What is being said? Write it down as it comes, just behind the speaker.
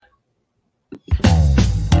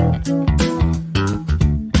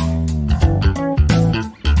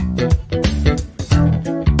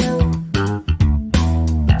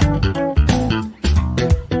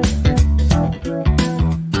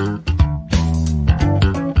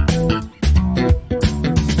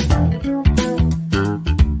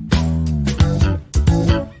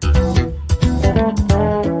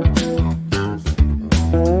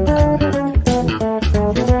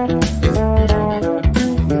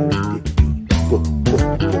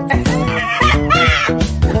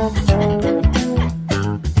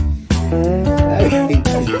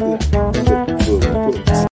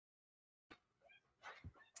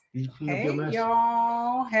Hey,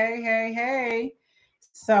 y'all. Hey.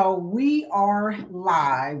 So we are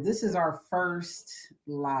live. This is our first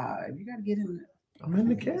live. You got to get in. I'm in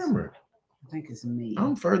the camera. I think it's me.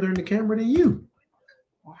 I'm further in the camera than you.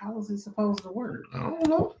 Well, how is it supposed to work? I don't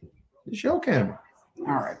know. It's your camera.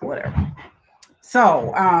 All right, whatever.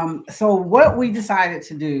 So what we decided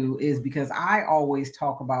to do is, because I always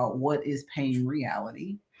talk about what is Payne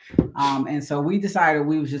Reality. And so we decided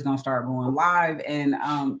we was just going to start going live, and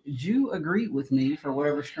Jew agreed with me for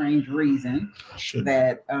whatever strange reason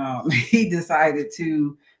that he decided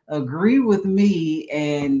to agree with me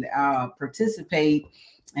and participate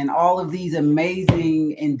in all of these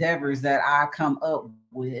amazing endeavors that I come up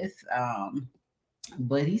with.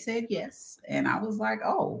 But he said yes, and I was like,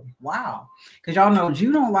 oh, wow. Because y'all know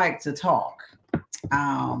Jew don't like to talk.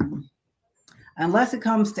 Unless it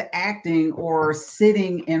comes to acting or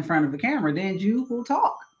sitting in front of the camera, then you will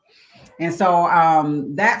talk. And so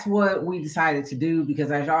that's what we decided to do, because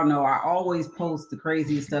as y'all know, I always post the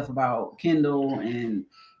craziest stuff about Kendall and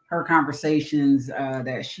her conversations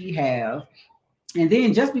that she have. And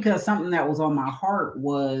then just because something that was on my heart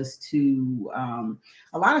was to,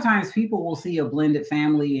 a lot of times people will see a blended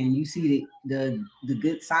family and you see the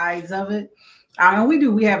good sides of it. And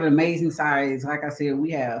we have an amazing sides. Like I said, we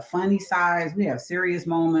have funny sides, we have serious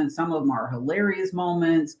moments. Some of them are hilarious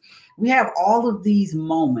moments. We have all of these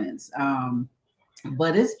moments.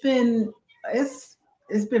 But it's been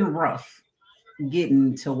rough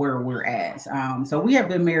getting to where we're at. So we have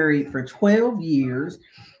been married for 12 years.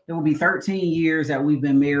 It will be 13 years that we've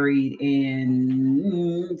been married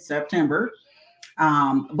in September.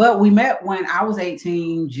 But we met when I was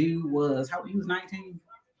 18. Jew was, he was 19?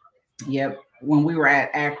 Yep. When we were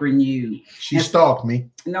at Akron U. She stalked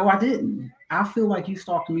me. No, I didn't. I feel like you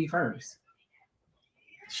stalked me first.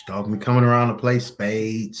 Stalked me coming around to play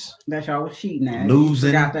spades. That y'all was cheating at.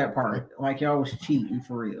 Losing. Got that part. Like y'all was cheating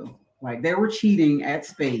for real. Like they were cheating at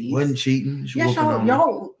spades. Wasn't cheating. Yes,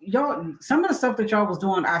 y'all. Some of the stuff that y'all was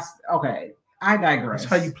doing. I digress.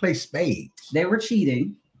 That's how you play spades. They were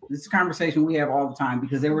cheating. This is a conversation we have all the time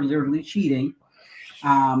because they were literally cheating.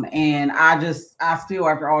 And I still,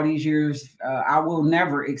 after all these years, I will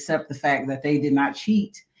never accept the fact that they did not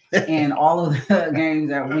cheat in all of the games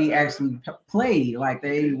that we actually played. Like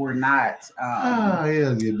they were not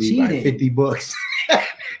it'd be cheating. like $50.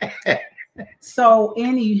 So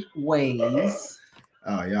anyways,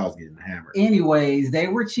 y'all was getting hammered. Anyways, they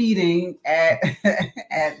were cheating at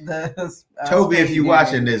the Toby, if you're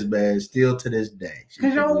watching this, man, still to this day,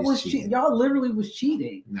 because y'all literally was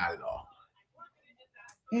cheating. Not at all.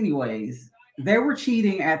 Anyways, they were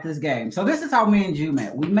cheating at this game. So this is how me and Jew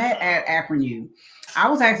met. We met at Akron U. I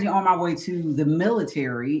was actually on my way to the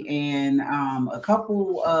military, and a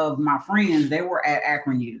couple of my friends, they were at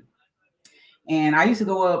Akron U. And I used to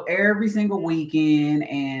go up every single weekend,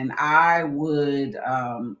 and I would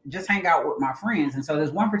just hang out with my friends. And so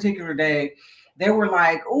this one particular day, they were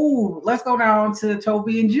like, "Ooh, let's go down to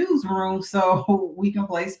Toby and Jew's room so we can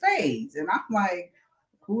play spades." And I'm like,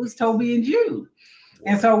 "Who is Toby and Jew?"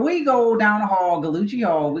 And so we go down the hall, Galucci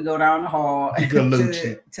Hall. We go down the hall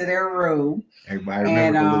to their room. Everybody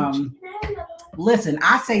remember Galucci. Listen,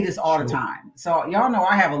 I say this all the time. So y'all know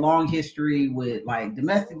I have a long history with like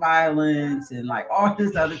domestic violence and like all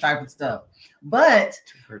this other type of stuff. But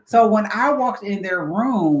so when I walked in their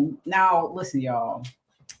room, now listen, y'all,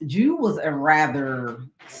 Jew was a rather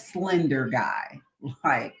slender guy,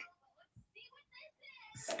 like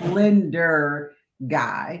slender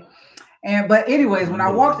guy. But anyways, when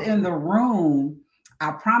I walked in the room,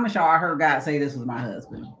 I promise y'all I heard God say this was my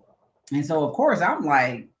husband. And so of course I'm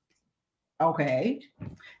like, okay,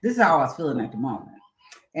 this is how I was feeling at the moment.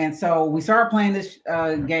 And so we started playing this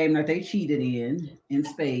game that they cheated in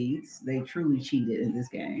spades. They truly cheated in this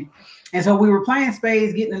game. And so we were playing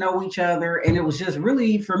spades, getting to know each other. And it was just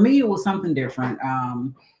really, for me, it was something different.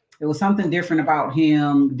 It was something different about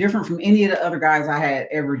him, different from any of the other guys I had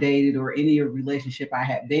ever dated or any relationship I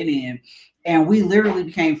had been in. And we literally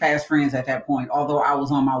became fast friends at that point, although I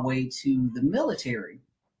was on my way to the military.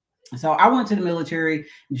 So I went to the military.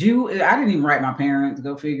 Jew, I didn't even write my parents,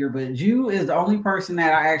 go figure, but Jew is the only person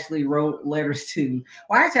that I actually wrote letters to.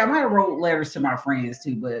 Well, actually, I might have wrote letters to my friends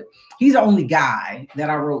too, but he's the only guy that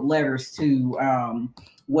I wrote letters to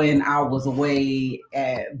when I was away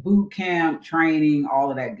at boot camp, training, all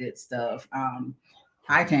of that good stuff.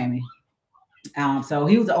 Hi, Tammy. So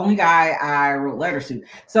he was the only guy I wrote letters to.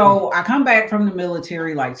 So I come back from the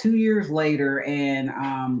military like 2 years later, and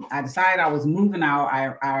I decided I was moving out.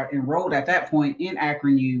 I enrolled at that point in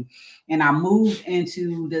Akron U, and I moved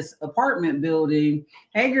into this apartment building.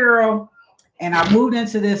 Hey, girl. And I moved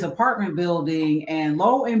into this apartment building, and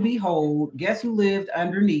lo and behold, guess who lived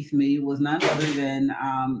underneath me was none other than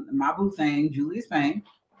my boo thing, Julius Payne.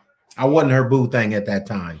 I wasn't her boo thing at that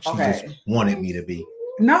time. She just Okay. wanted me to be.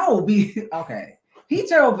 No, be okay. He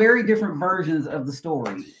tell very different versions of the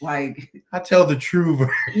story. Like I tell the true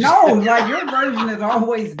version. no, like your version is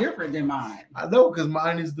always different than mine. I know because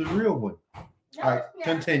mine is the real one. All right,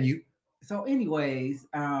 continue. So, anyways,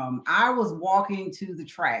 I was walking to the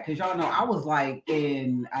track because y'all know I was like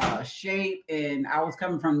in shape and I was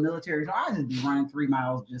coming from the military, so I just be running 3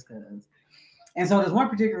 miles just because. And so, this one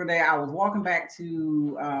particular day, I was walking back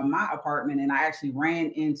to my apartment and I actually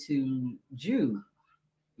ran into Jew.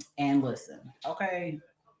 And listen, okay,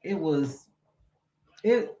 it was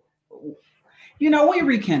it we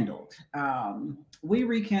rekindled. We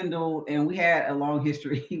rekindled and we had a long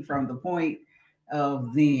history from the point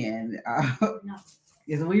of then.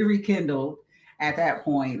 Is we rekindled at that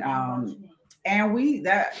point. And we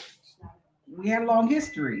had a long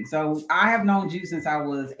history. So I have known you since I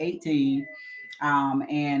was 18.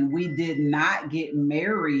 And we did not get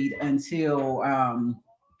married until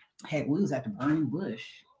heck, we was at the burning bush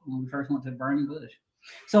when we first went to the burning bush.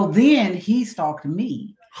 So then he stalked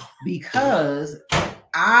me because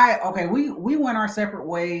we went our separate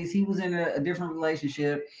ways. He was in a different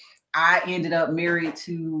relationship. I ended up married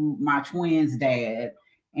to my twins' dad,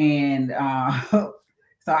 and so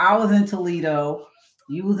I was in Toledo.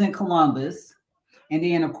 You was in Columbus, and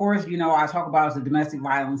then of course I talk about the domestic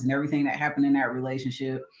violence and everything that happened in that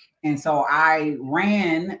relationship. And so I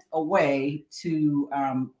ran away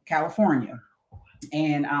to California.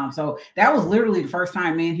 And so that was literally the first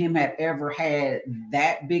time me and him had ever had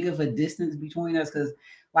that big of a distance between us because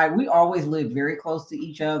like we always lived very close to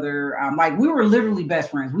each other. Like we were literally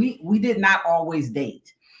best friends. We did not always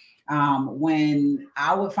date. When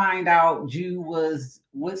I would find out Jew was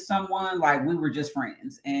with someone, like we were just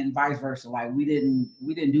friends, and vice versa. Like we didn't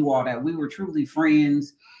do all that. We were truly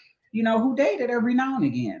friends, who dated every now and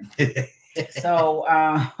again. So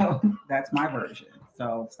that's my version.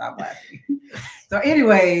 So stop laughing. So,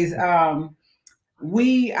 anyways, I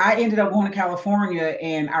ended up going to California,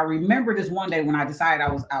 and I remember this one day when I decided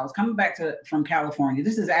I was coming back from California.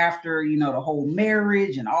 This is after the whole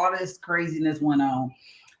marriage and all this craziness went on.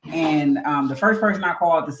 And the first person I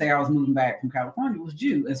called to say I was moving back from California was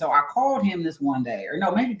Jew. And so I called him this one day, or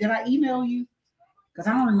no, maybe did I email you? Because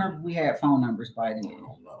I don't remember if we had phone numbers by then.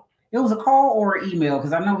 It was a call or an email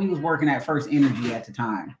because I know he was working at First Energy at the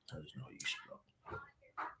time. There's no use, bro.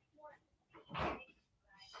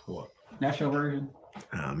 What? That's your version?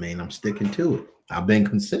 I mean, I'm sticking to it. I've been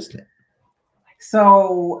consistent.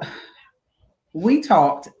 So we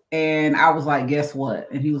talked and I was like, guess what?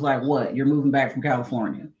 And he was like, what? You're moving back from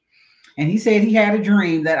California. And he said he had a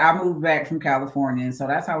dream that I moved back from California. And so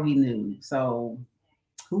that's how he knew. So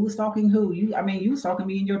who was stalking who? You was stalking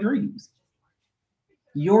me in your dreams.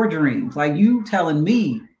 Your dreams. Like you telling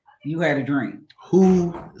me you had a dream.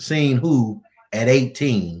 Who seen who at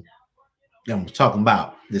 18? I'm talking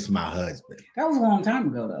about this is my husband. That was a long time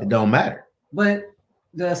ago though. It don't matter. But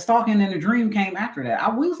the stalking and the dream came after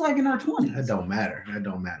that. We was like in our 20s. That don't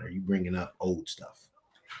matter. You bringing up old stuff.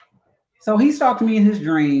 So he stalked me in his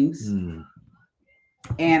dreams.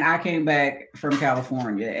 And I came back from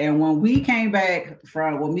California. And when we came back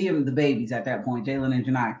from, me and the babies at that point, Jalen and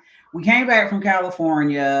Janai, we came back from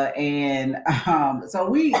California. And so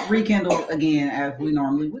we rekindled again as we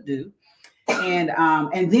normally would do. And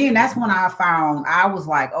then that's when I was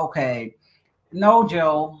like, okay, no,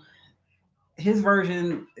 Joe, his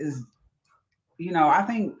version is, I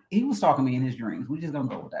think he was stalking me in his dreams. We just gonna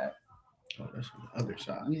go with that. Oh, that's the other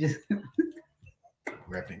side. We just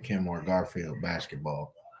repping Kenmore Garfield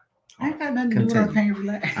basketball. I ain't got nothing to do with our Payne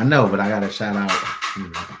Reality. I know, but I got to shout out.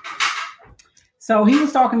 So he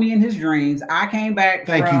was talking to me in his dreams. I came back.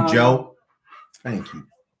 Thank you, Joe. Thank you.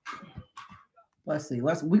 Let's see.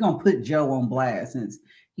 We're gonna put Joe on blast since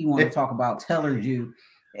he wanted to talk about Teller Jew.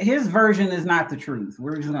 His version is not the truth.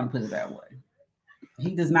 We're just gonna put it that way.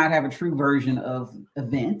 He does not have a true version of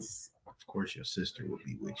events. Of course, your sister will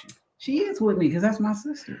be with you. She is with me because that's my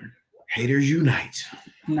sister. Haters unite.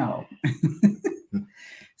 No.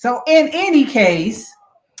 So in any case,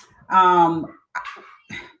 um,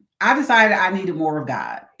 I decided I needed more of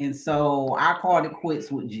God, and so I called it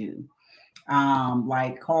quits with you.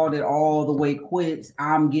 Like called it all the way quits.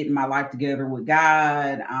 I'm getting my life together with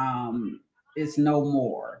God. It's no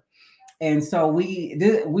more. And so we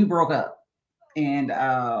broke up, and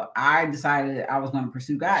I decided I was going to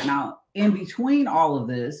pursue God. Now, in between all of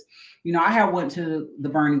this, I had went to the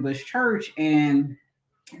Burning Bush Church, and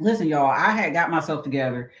listen, y'all, I had got myself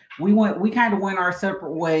together. We kind of went our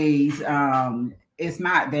separate ways. It's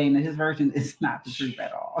not Dana. His version is not the truth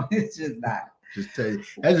at all. It's just not. Just tell you,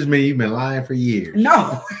 that just means you've been lying for years.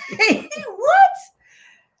 No, what?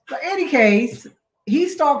 So, any case, he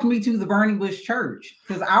stalked me to the Burning Bush Church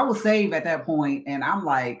because I was saved at that point, and I'm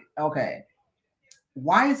like, okay,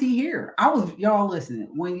 why is he here? Y'all listening.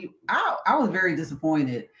 I was very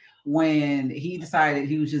disappointed when he decided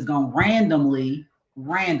he was just going to randomly.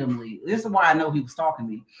 This is why I know he was stalking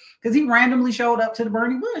me, because he randomly showed up to the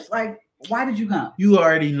Burning Bush. Like, why did you come? You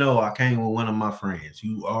already know I came with one of my friends.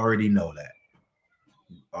 You already know that.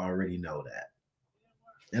 Already know that.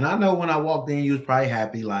 And I know when I walked in, you was probably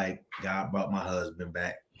happy, like God brought my husband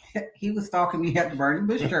back. He was stalking me at the Burning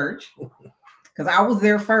Bush Church because I was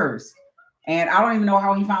there first. And I don't even know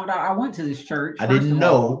how he found out I went to this church. I didn't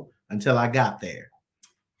know until I got there.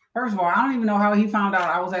 First of all, I don't even know how he found out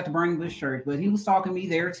I was at the Burning Bush Church, but he was stalking me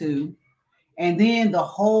there too. And then the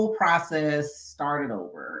whole process started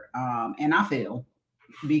over. And I failed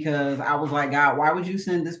because I was like, God, why would you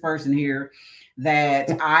send this person here that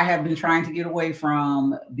I have been trying to get away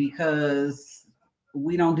from because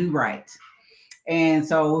we don't do right? And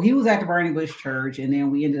so he was at the Burning Bush Church, and then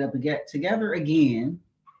we ended up together again.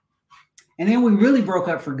 And then we really broke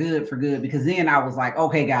up for good, because then I was like,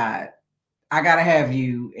 okay, God, I got to have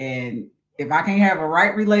you. And if I can't have a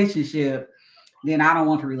right relationship, then I don't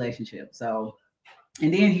want a relationship. So,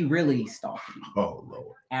 and then he really stalked me. Oh,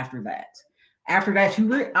 Lord. After that,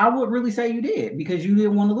 I would really say you did, because you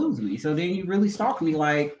didn't want to lose me. So then you really stalked me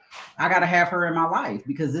like, I got to have her in my life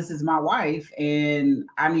because this is my wife and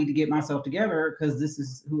I need to get myself together because this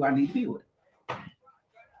is who I need to be with.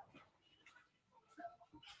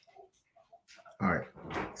 All right.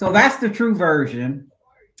 So that's the true version.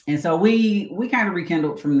 And so we kind of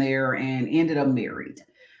rekindled from there and ended up married.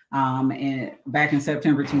 And back in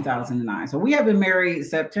September 2009. So we have been married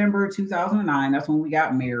September 2009. That's when we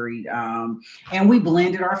got married. And we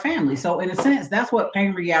blended our family. So in a sense, that's what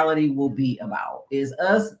Payne Reality will be about, is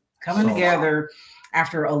us coming together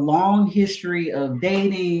after a long history of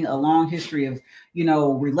dating, a long history of,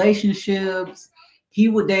 relationships. He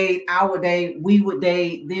would date, I would date, we would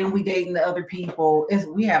date, then we dating the other people.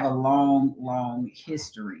 We have a long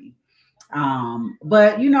history.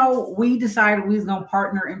 But we decided we was gonna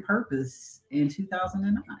partner in purpose in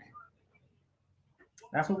 2009.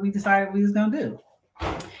 That's what we decided we was gonna do.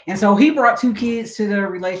 And so he brought 2 kids to the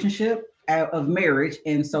relationship of marriage,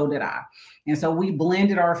 and so did I. And so we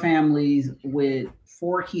blended our families with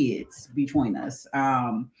 4 kids between us.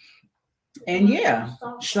 And yeah,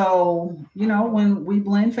 so when we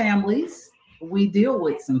blend families, we deal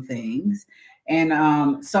with some things.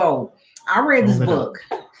 And so I read this book.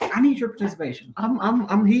 I need your participation.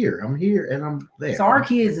 I'm here, and I'm there. So our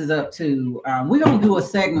kids is up too. We're gonna do a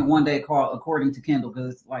segment one day called "According to Kendall"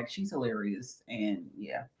 because she's hilarious, and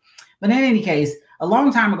yeah. But in any case, a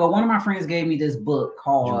long time ago, one of my friends gave me this book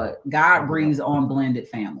called "God Breathes on Blended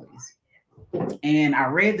Families," and I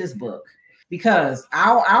read this book because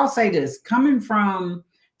I'll say this, coming from,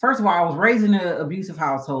 first of all, I was raised in an abusive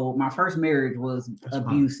household. My first marriage was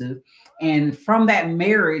abusive. And from that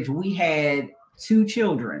marriage, we had 2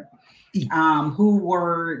 children who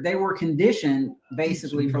were conditioned,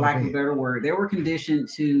 basically, for lack of a better word, they were conditioned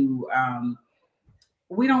to,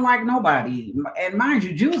 we don't like nobody. And mind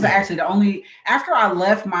you, Jews are actually the only, after I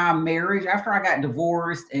left my marriage, after I got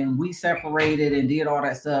divorced and we separated and did all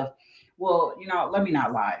that stuff, well, let me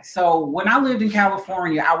not lie. So when I lived in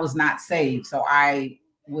California, I was not saved. So I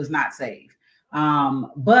was not saved.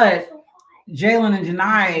 But Jalen and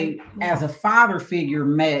Janai, as a father figure,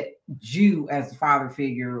 met Jew as a father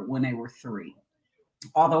figure when they were 3.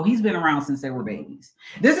 Although he's been around since they were babies.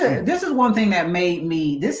 This is one thing that made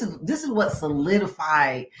me, this is what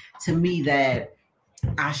solidified to me that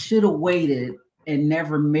I should have waited and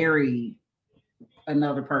never married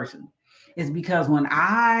another person. Is because when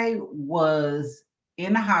I was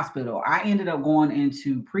in the hospital, I ended up going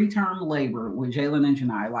into preterm labor with Jalen and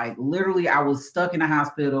Janai. Like literally, I was stuck in the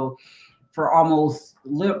hospital for almost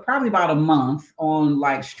probably about a month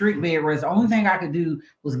on strict bed rest. The only thing I could do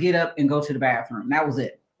was get up and go to the bathroom. That was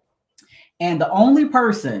it. And the only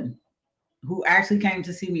person who actually came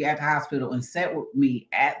to see me at the hospital and sat with me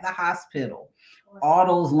at the hospital all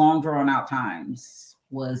those long drawn out times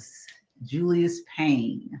was Julius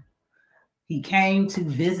Payne. He came to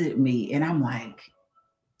visit me, and I'm like,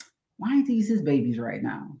 why ain't these his babies right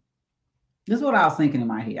now? This is what I was thinking in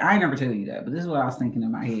my head. I ain't never tell you that, but this is what I was thinking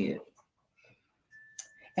in my head.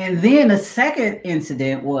 And then the second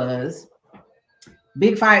incident was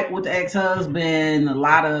big fight with the ex-husband, a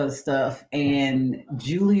lot of stuff, and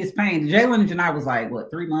Julius Payne. Jalen and Janai was like, what,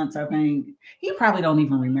 3 months, I think? He probably don't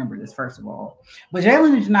even remember this, first of all. But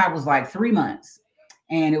Jalen and Janai was like 3 months,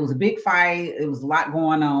 and it was a big fight. It was a lot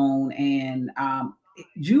going on, and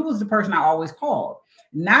Ju was the person I always called,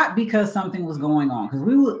 not because something was going on,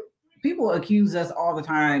 because people accuse us all the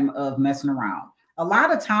time of messing around. A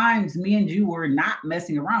lot of times, me and Ju were not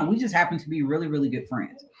messing around. We just happened to be really, really good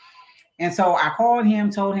friends. And so I called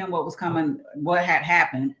him, told him what was coming, what had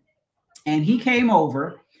happened, and he came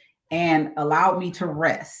over and allowed me to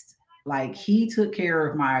rest. Like he took care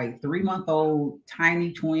of my 3-month-old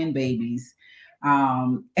tiny twin babies,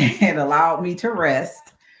 and allowed me to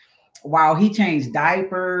rest while he changed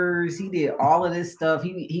diapers. He did all of this stuff.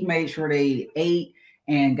 He made sure they ate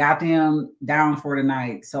and got them down for the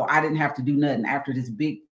night, so I didn't have to do nothing after this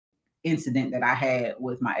big incident that I had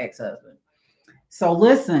with my ex-husband. So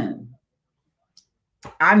listen,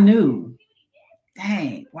 I knew,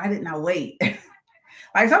 dang, why didn't I wait?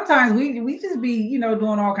 Like sometimes we just be,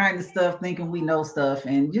 doing all kinds of stuff, thinking we know stuff,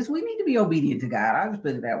 and just we need to be obedient to God. I just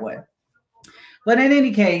put it that way. But in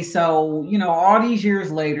any case, so all these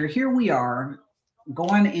years later, here we are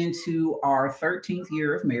going into our 13th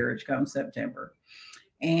year of marriage come September.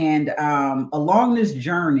 And along this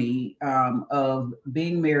journey of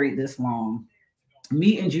being married this long,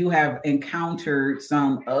 me and you have encountered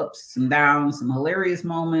some ups, some downs, some hilarious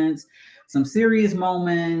moments, some serious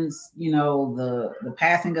moments. The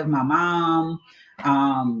passing of my mom.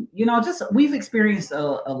 Just we've experienced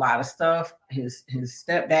a lot of stuff. His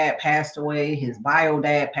stepdad passed away. His bio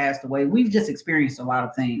dad passed away. We've just experienced a lot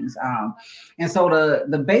of things. And so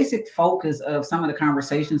the basic focus of some of the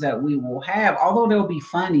conversations that we will have, although they'll be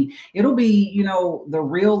funny, it'll be the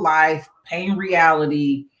real life pain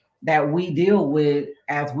reality that we deal with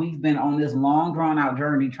as we've been on this long drawn out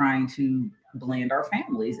journey trying to blend our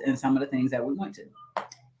families and some of the things that we went to.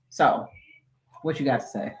 So, what you got to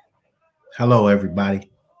say? Hello,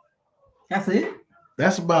 everybody. That's it?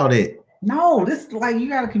 That's about it. No, this like you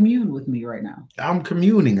got to commune with me right now. I'm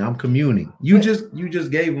communing. You just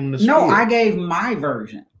gave them the spiel. No, I gave my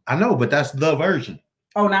version. I know, but that's the version.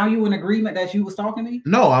 Oh, now you in agreement that you was talking to me?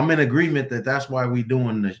 No, I'm in agreement that's why we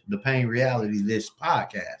doing the Payne Reality, this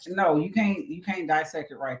podcast. No, you can't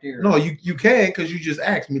dissect it right there. No, you can, because you just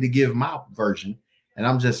asked me to give my version, and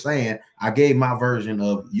I'm just saying I gave my version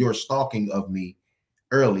of your stalking of me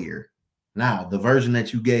earlier. Now, the version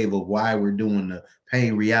that you gave of why we're doing the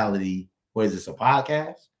Payne Reality, what is this, a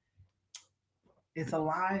podcast? It's a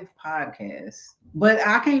live podcast, but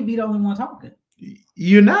I can't be the only one talking.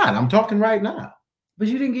 You're not. I'm talking right now. But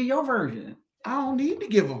you didn't get your version. I don't need to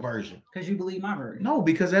give a version. Because you believe my version. No,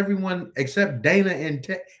 because everyone except Dana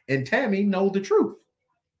and Tammy know the truth.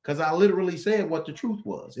 Because I literally said what the truth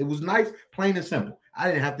was. It was nice, plain and simple. I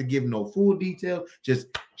didn't have to give no full detail.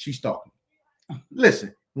 Just, she's stalking.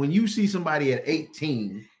 Listen, when you see somebody at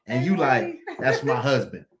 18 and you like, that's my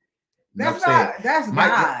husband. That's not, that's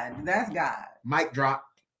God. That's God. Mic drop.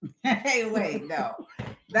 Hey, wait, no.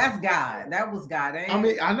 That's God. That was God. I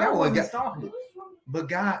mean, I know. That wasn't stalking. But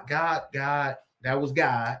God, that was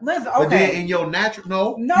God. Listen, okay. But then in your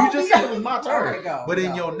natural, you just said it was my turn. But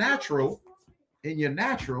in your natural,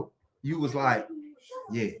 you was like,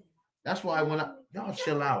 yeah. That's why when y'all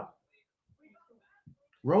chill out,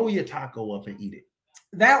 roll your taco up and eat it.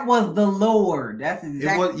 That was the Lord. That's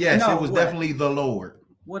exactly. It was, yes, it was definitely the Lord.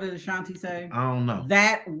 What did Ashanti say? I don't know.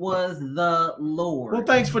 That was the Lord. Well,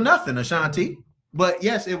 thanks for nothing, Ashanti. But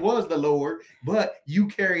yes, it was the Lord. But you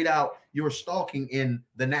carried out your stalking in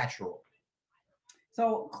the natural.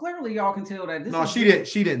 So clearly, y'all can tell that. She didn't.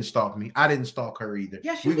 She didn't stalk me. I didn't stalk her either.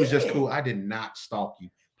 Yes, we was just cool. I did not stalk you.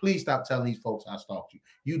 Please stop telling these folks I stalked you.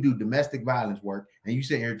 You do domestic violence work, and you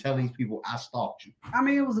sit here telling these people I stalked you. I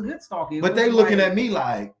mean, it was a good stalking. But they looking at me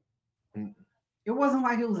like. It wasn't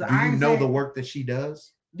like it was. Do you know the work that she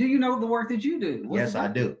does? Do you know the work that you do? Yes, I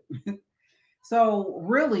do. So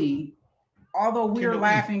really, although we are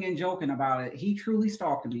laughing and joking about it, he truly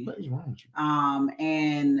stalked me. What is wrong with you?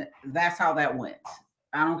 And that's how that went.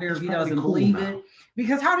 I don't care if he doesn't believe it,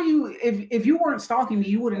 because how do you? If you weren't stalking me,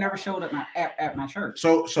 you would have never showed up at my church.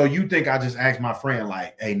 So you think I just asked my friend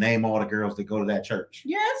like, "Hey, name all the girls that go to that church?"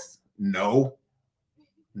 Yes. No.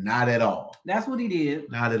 Not at all. That's what he did.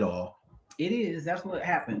 Not at all. It is. That's what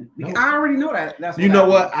happened. No. I already know that. That's what you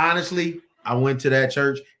know happened. what? Honestly, I went to that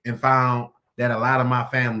church and found that a lot of my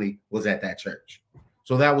family was at that church.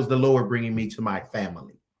 So that was the Lord bringing me to my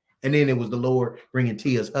family. And then it was the Lord bringing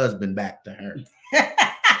Tia's husband back to her.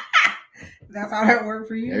 That's how that worked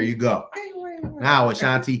for you? There you go. Hey, wait. Now,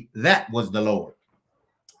 Ashanti, that was the Lord.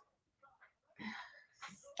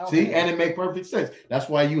 Okay. See, and it makes perfect sense. That's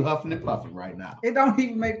why you huffing and puffing right now. It don't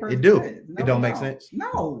even make perfect sense. No, it don't make sense.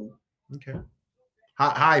 No. Okay.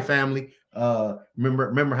 Hi, family.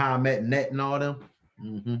 Remember how I met Net and all them?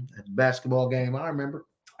 Mm-hmm. At the basketball game. I remember.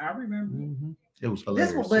 Mm-hmm. It was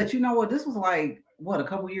hilarious. But you know what? This was like a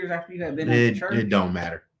couple years after you had been at the church. It don't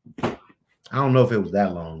matter. I don't know if it was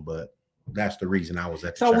that long, but that's the reason I was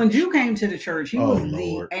at the church. So when you you came to the church, he was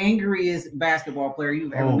the angriest basketball player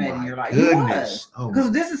you've ever met in your life. Goodness. He was.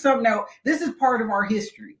 Because this is something now. This is part of our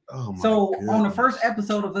history. So on the first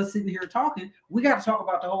episode of us sitting here talking, we got to talk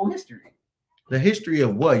about the whole history. The history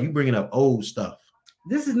of what? You bringing up old stuff.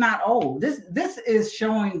 This is not old. This is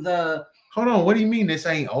showing the. Hold on. What do you mean this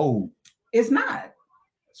ain't old? It's not.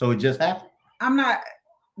 So it just happened? I'm not.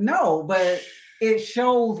 No, but it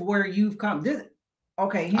shows where you've come. This.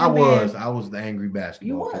 Okay. I was the angry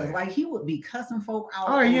basketball player. You was. Like, he would be cussing folk out.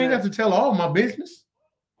 All right, you ain't got to tell all my business.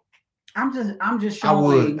 I'm just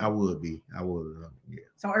showing. I would be. Yeah.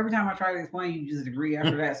 So every time I try to explain, you just agree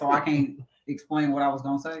after that. So I can't explain what I was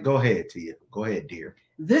going to say. Go ahead, Tia. Go ahead, dear.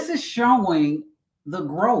 This is showing the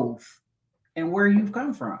growth and where you've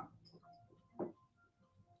come from.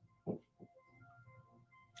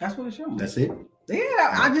 That's what it's showing. That's it?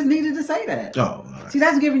 Yeah, I just needed to say that. Oh, right. See,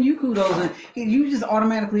 that's giving you kudos. And you just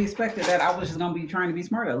automatically expected that I was just going to be trying to be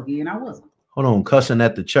smart alecky, and I wasn't. Hold on, cussing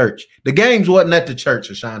at the church. The games wasn't at the church,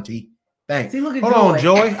 Ashanti. Thanks. See, look at Hold on,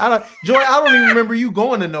 Joy. I don't even remember you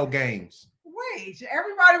going to no games. Wait,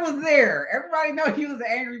 everybody was there. Everybody know he was an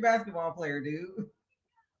angry basketball player, dude.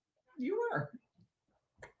 You were.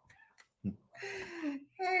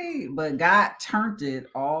 Hey, but God turned it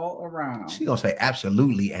all around. She gonna say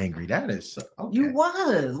absolutely angry. That is okay. You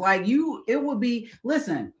was like it would be.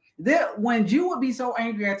 Listen, when you would be so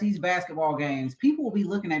angry at these basketball games, people will be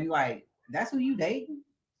looking at me like, "That's who you dating,"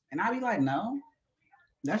 and I'd be like, "No,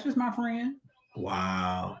 that's just my friend."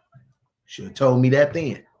 Wow, should have told me that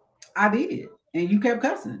then. I did, and you kept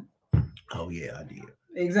cussing. Oh yeah, I did.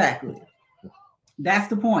 Exactly. That's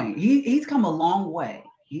the point. He's come a long way.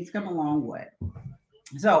 He's come a long way.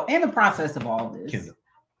 So, in the process of all this, Kendall,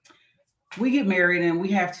 we get married and we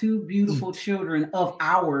have two beautiful children of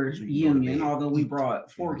our union, although we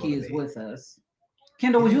brought 4 kids with us.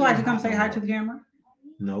 Kendall, would you like to come say hi to the camera?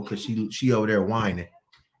 No, because she over there whining.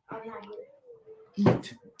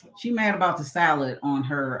 Eat. She mad about the salad on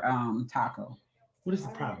her taco. What is the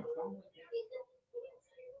problem?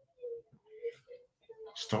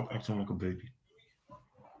 Stop acting like a baby.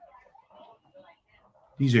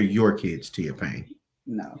 These are your kids, Tia Payne.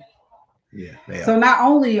 No. Yeah, they so are. Not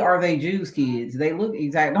only are they Jews kids, they look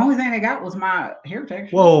exact. The only thing they got was my hair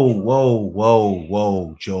texture.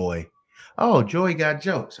 Whoa, Joy. Oh, Joy got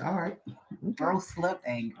jokes. All right. Bro slept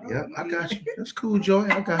angry. Yep, I got you. That's cool, Joy.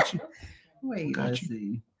 I got you. Wait, let's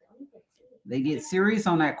see. They get serious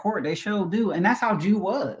on that court. They sure do. And that's how Jew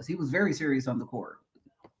was. He was very serious on the court.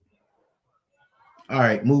 All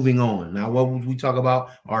right, moving on. Now, what was we talk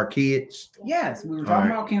about? Our kids? Yes, we were talking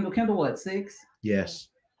about Kendall. Kendall, what, 6? Yes.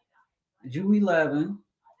 Jew 11.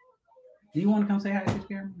 Do you want to come say hi to this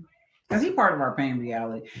camera? Because he's part of our Payne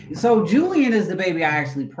Reality. So Julian is the baby I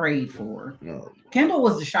actually prayed for. No. Kendall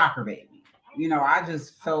was the shocker baby. You know, I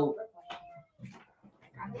just felt.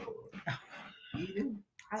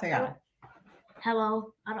 Say hi.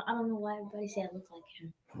 Hello. I don't know why everybody said I look like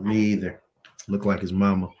him. Me either. Look like his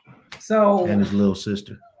mama. So and his little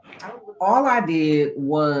sister. All I did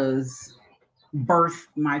was birth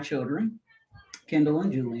my children, Kendall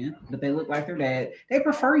and Julian, but they look like their dad. They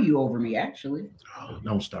prefer you over me, actually. Oh,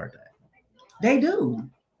 don't start that. They do.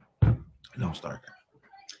 Don't start that.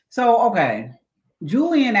 So, okay.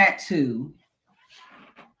 Julian at 2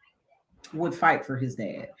 would fight for his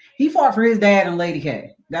dad. He fought for his dad and Lady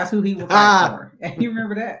K. That's who he would fight for. And you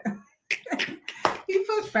remember that? He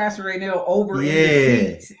pushed Pastor Raynell over in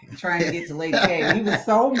the seat trying to get to Lady K. He was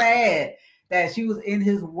so mad that she was in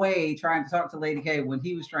his way trying to talk to Lady K when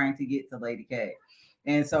he was trying to get to Lady K.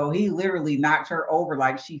 And so he literally knocked her over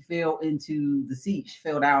like she fell into the seat. She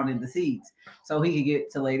fell down in the seats so he could get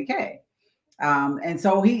to Lady K. And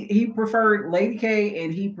so he preferred Lady K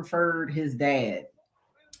and he preferred his dad.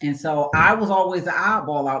 And so I was always the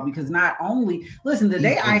eyeball out because not only, listen, the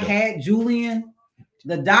day I had Julian,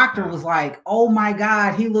 the doctor was like, oh my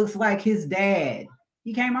God, he looks like his dad.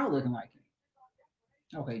 He came out looking like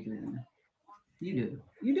you. Okay, Julian. You do.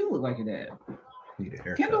 You do look like your dad. Need a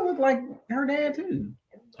haircut. Kendall looked like her dad too.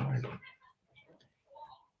 All right.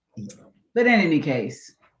 But in any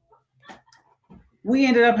case, we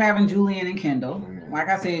ended up having Julian and Kendall. Like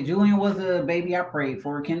I said, Julian was a baby I prayed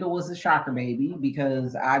for. Kendall was a shocker baby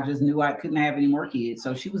because I just knew I couldn't have any more kids.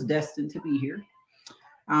 So she was destined to be here.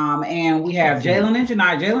 And we have Jalen and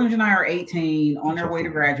Janai. Jalen and Janai are 18 on their way to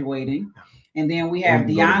graduating. And then we have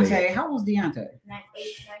Deontay. How old was Deontay? 19,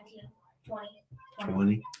 20.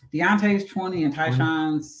 20. Deontay's 20 and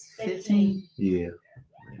Tyshawn's 15. Yeah.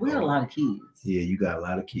 We got a lot of kids. Yeah, you got a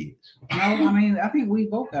lot of kids. No, I mean, I think we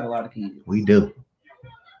both got a lot of kids. We do.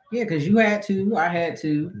 Yeah, because you had two, I had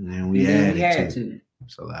two. And then we had two.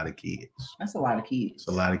 It's a lot of kids. That's a lot of kids. It's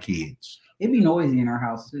a lot of kids. It'd be noisy in our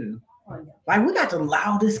house too. Like we got the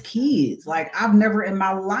loudest kids. Like I've never in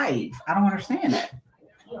my life. I don't understand that.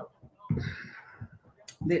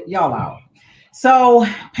 Y'all out. So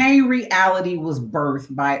Payne Reality was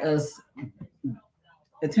birthed by us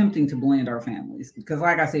attempting to blend our families. Because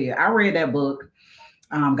like I said, I read that book,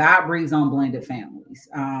 God Breathes on Blended Families.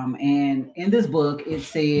 And in this book, it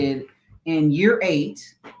said in year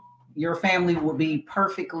 8, your family will be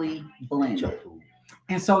perfectly blended.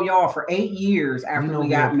 And so y'all, for 8 years after we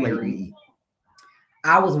got married,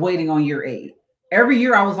 I was waiting on year 8. Every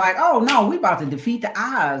year I was like, oh no, we about to defeat the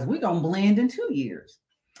odds. We're going to blend in 2 years.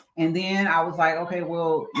 And then I was like, okay,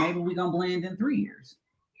 well, maybe we're going to blend in 3 years.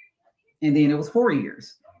 And then it was 4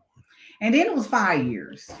 years. And then it was 5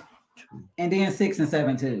 years. And then 6 and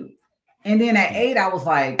 7 too. And then at 8, I was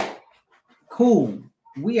like, cool,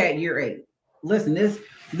 we at year 8. Listen,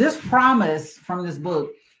 this promise from this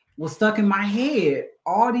book was stuck in my head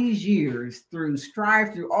all these years through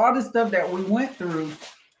strife, through all the stuff that we went through.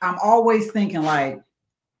 I'm always thinking like,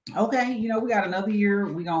 okay, we got another year.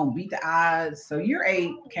 We're going to beat the odds. So year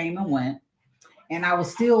 8 came and went. And I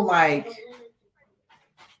was still like,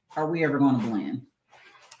 are we ever going to blend?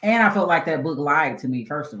 And I felt like that book lied to me,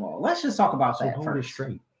 first of all. Let's just talk about that first.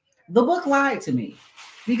 Straight. The book lied to me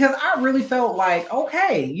because I really felt like,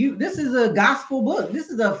 okay, this is a gospel book. This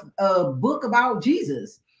is a book about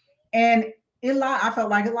Jesus. And it lied. I felt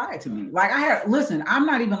like it lied to me. Like I'm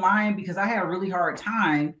not even lying because I had a really hard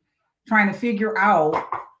time trying to figure out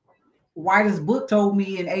why this book told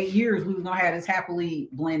me in 8 years we was going to have this happily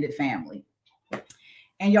blended family.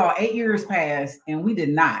 And y'all, 8 years passed and we did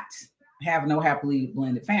not have no happily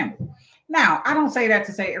blended family. Now, I don't say that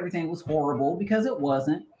to say everything was horrible because it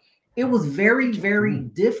wasn't. It was very, very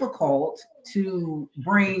difficult to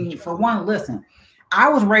bring, for one, listen, I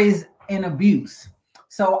was raised in abuse.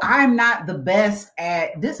 So I'm not the best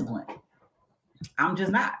at discipline. I'm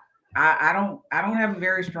just not. I don't have a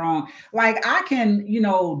very strong, like I can,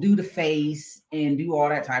 do the face and do all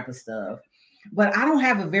that type of stuff, but I don't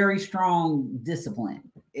have a very strong discipline.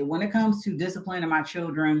 When it comes to disciplining my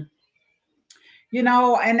children, and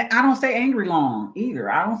I don't stay angry long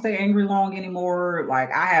either. I don't stay angry long anymore.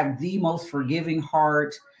 Like I have the most forgiving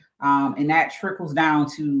heart. And that trickles down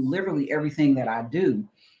to literally everything that I do.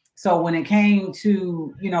 So when it came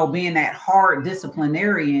to, being that hard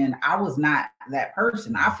disciplinarian, I was not that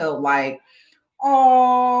person. I felt like,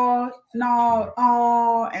 oh, no,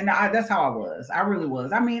 oh, and that's how I was. I really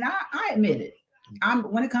was. I mean, I admit it.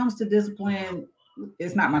 When it comes to discipline,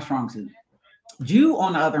 it's not my strong suit. Jew,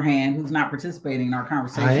 on the other hand, who's not participating in our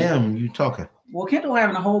conversation. I am. You talking. Well, Kendall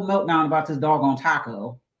having a whole meltdown about this doggone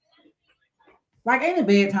taco. Like, ain't it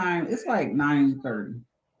bedtime? It's like 9:30.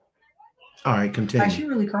 All right, continue. Like, she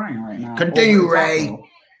really crying right now. Continue, Ray.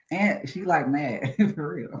 And she like mad,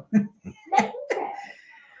 for real.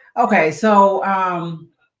 Okay, so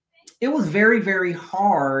it was very, very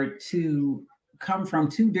hard to come from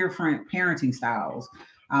 2 different parenting styles.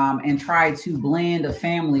 And try to blend a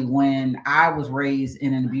family when I was raised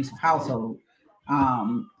in an abusive household.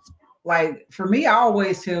 Like for me, I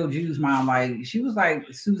always tell Jew's mom, like she was like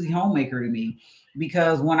Susie Homemaker to me,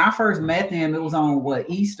 because when I first met them, it was on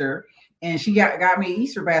Easter, and she got me an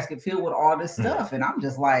Easter basket filled with all this stuff, and I'm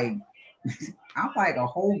just like, I'm like a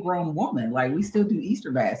whole grown woman. Like we still do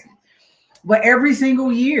Easter baskets, but every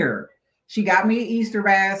single year. She got me an Easter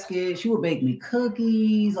basket. She would bake me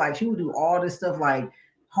cookies. Like she would do all this stuff, like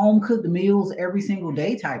home cooked meals every single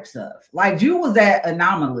day type stuff. Like Jew was that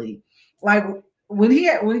anomaly. Like where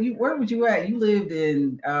was you at? You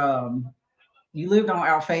lived on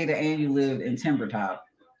Alfeda and you lived in Timbertop.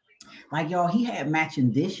 Like y'all, he had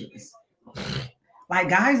matching dishes. Like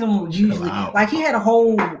guys don't usually, like he had a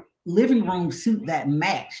whole living room suit that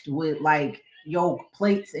matched with like your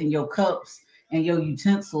plates and your cups and your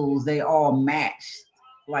utensils. They all matched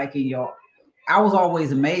like in your, I was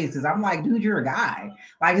always amazed because I'm like, dude, you're a guy.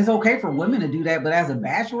 Like, it's okay for women to do that, but as a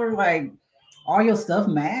bachelor, like, all your stuff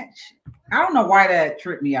match. I don't know why that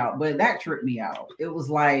tripped me out, but that tripped me out. It was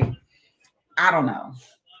like, I don't know.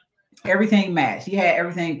 Everything matched. He had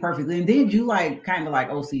everything perfectly. And then you like kind of like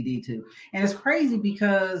OCD too. And it's crazy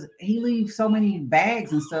because he leaves so many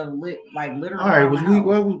bags and stuff like littered All right, around was the we house.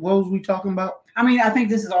 what was we talking about? I mean, I think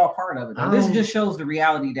this is all part of it though. I This don't- just shows the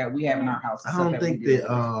reality that we have in our house. I don't think that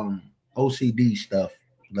OCD stuff,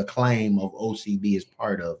 the claim of OCD is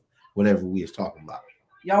part of whatever we is talking about.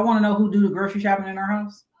 Y'all want to know who do the grocery shopping in our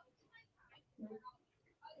house?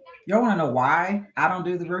 Y'all want to know why I don't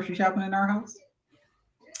do the grocery shopping in our house?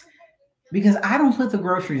 Because I don't put the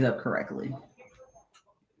groceries up correctly.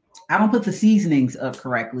 I don't put the seasonings up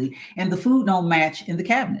correctly, and the food don't match in the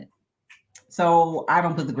cabinet. So I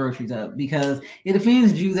don't put the groceries up because it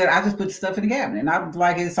offends you that I just put stuff in the cabinet. And I'm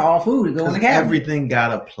like, it's all food to go in the cabinet. Everything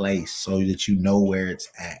got a place so that you know where it's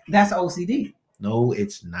at. That's OCD. No,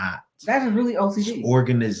 it's not. That is really OCD. It's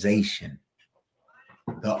organization.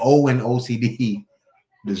 The O in OCD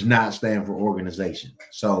does not stand for organization.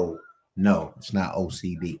 So no, it's not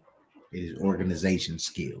OCD. It is organization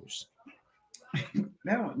skills.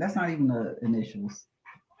 That's not even the initials.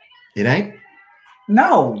 It ain't?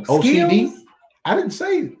 No. OCD? Skills? I didn't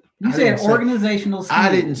say. You said organizational skills.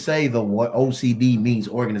 I didn't say what OCD means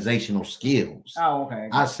organizational skills. Oh, okay.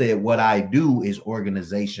 I said what I do is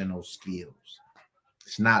organizational skills.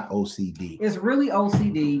 It's not OCD. It's really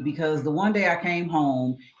OCD because the one day I came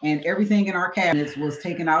home and everything in our cabinets was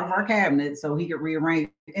taken out of our cabinets so he could rearrange.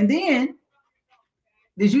 And then,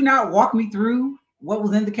 did you not walk me through what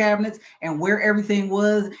was in the cabinets and where everything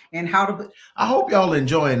was and how to? I hope y'all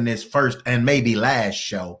enjoying this first and maybe last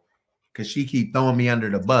show because she keep throwing me under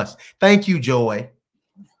the bus. Thank you, Joy.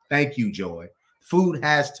 Thank you, Joy. Food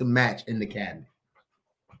has to match in the cabinet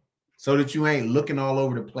so that you ain't looking all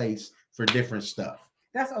over the place for different stuff.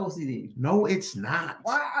 That's OCD. No, it's not.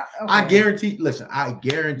 Why? Okay. I guarantee. Listen, I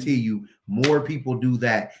guarantee you, more people do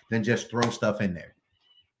that than just throw stuff in there.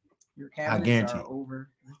 Your cabinets are over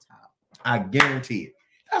the top. I guarantee it.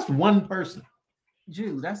 That's one person.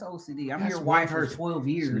 Jew, that's OCD. I'm your wife for 12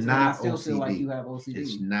 years. It's not and I still OCD. feel like you have OCD.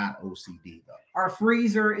 It's not OCD though. Our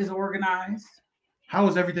freezer is organized. How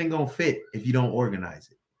is everything gonna fit if you don't organize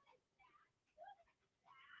it?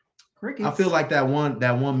 Crickets. I feel like that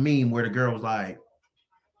one meme where the girl was like,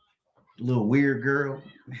 little weird girl,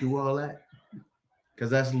 do all that.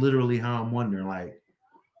 Because that's literally how I'm wondering, like,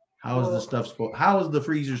 how is the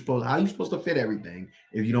freezer supposed, how are you supposed to fit everything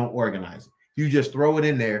if you don't organize it? You just throw it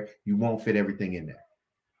in there, you won't fit everything in there.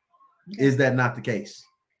 Is that not the case?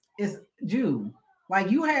 It's Jew.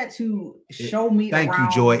 Like you had to show me. Thank you,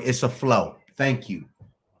 Joy. It's a flow. Thank you.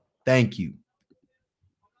 Thank you.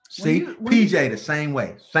 See, PJ the same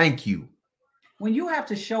way. Thank you. When you have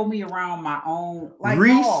to show me around my own, like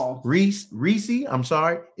Reese, I'm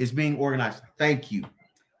sorry, it's being organized. Thank you.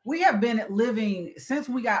 We have been living since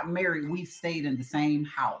we got married. We've stayed in the same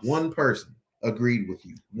house. One person agreed with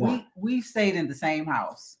you. We've stayed in the same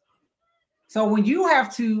house. So when you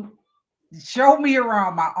have to show me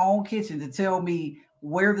around my own kitchen to tell me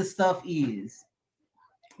where the stuff is,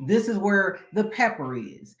 this is where the pepper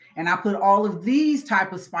is, and I put all of these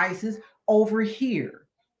type of spices over here.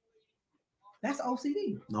 That's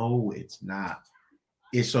OCD. No, it's not.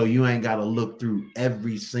 It's so you ain't got to look through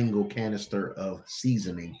every single canister of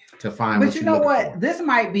seasoning to find. But you know what? This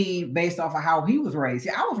might be based off of how he was raised. See,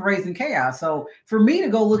 I was raised in chaos, so for me to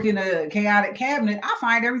go look in a chaotic cabinet, I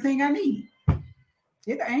find everything I need.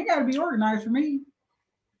 It ain't got to be organized for me.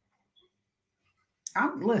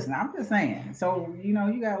 I'm just saying. So you know,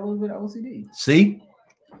 you got a little bit of OCD.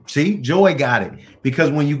 See, Joy got it. Because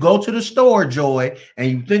when you go to the store, Joy, and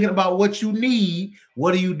you're thinking about what you need,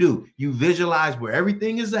 what do? You visualize where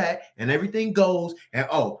everything is at and everything goes, and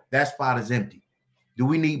oh, that spot is empty. Do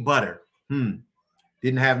we need butter?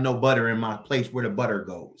 Didn't have no butter in my place where the butter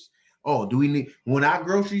goes. Oh, do we need, when I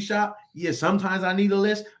grocery shop? Yeah, sometimes I need a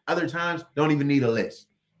list. Other times, don't even need a list.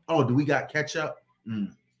 Oh, do we got ketchup?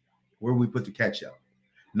 Where we put the ketchup?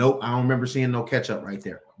 Nope, I don't remember seeing no ketchup right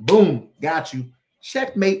there. Boom, got you.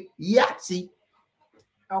 Checkmate, Yahtzee.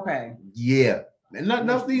 Okay. Yeah. And nothing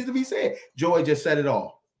else needs to be said. Joy just said it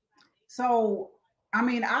all. So, I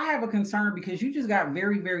mean, I have a concern because you just got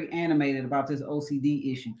very, very animated about this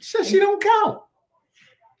OCD issue. She don't count.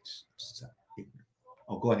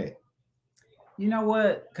 Oh, go ahead. You know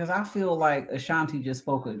what? Because I feel like Ashanti just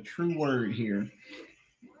spoke a true word here.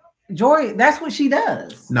 Joy, that's what she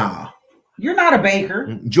does. Nah. You're not a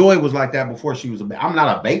baker. Joy was like that before she was a baker. I'm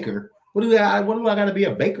not a baker. What do I got to be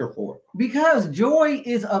a baker for? Because Joy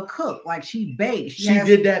is a cook. Like she bakes. She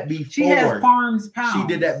did that before. She has Parms Pounds. She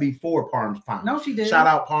did that before Parms Pounds. No, she did. Shout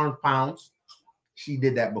out Parms Pounds. She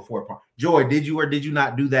did that before. Joy, did you or did you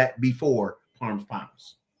not do that before Parms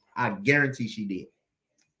Pounds? I guarantee she did.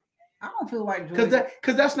 I don't feel like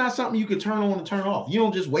because that's not something you could turn on and turn off. You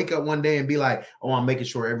don't just wake up one day and be like, "Oh, I'm making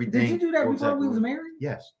sure everything." Did you do that before we was married?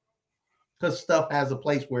 Yes, because stuff has a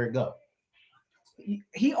place where it goes.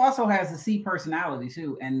 He also has a C personality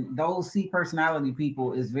too, and those C personality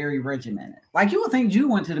people is very regimented. Like you would think you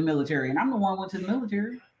went to the military, and I'm the one who went to the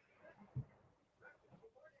military.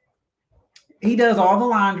 He does all the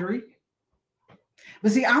laundry.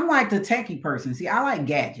 But see, I'm like the techie person. See, I like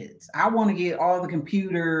gadgets. I want to get all the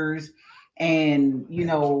computers and,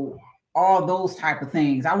 all those type of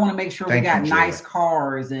things. I want to make sure we got nice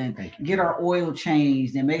cars and get our oil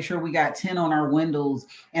changed and make sure we got tint on our windows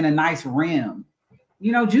and a nice rim.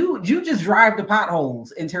 You just drive the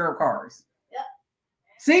potholes and tear up cars. Yep.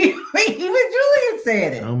 See, even Julian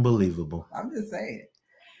said it. Unbelievable. I'm just saying.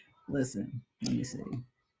 Listen, let me see.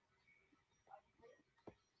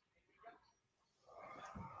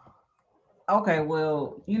 Okay,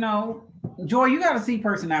 well, Joy, you got to see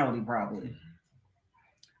personality probably.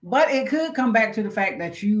 But it could come back to the fact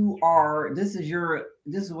that this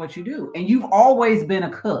is what you do. And you've always been a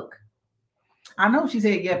cook. I know she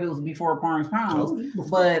said, yep, it was before Parms Pounds,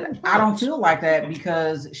 but I don't feel like that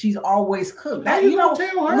because she's always cooked. How you gonna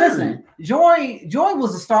tell her? Listen, Joy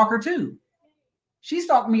was a stalker too. She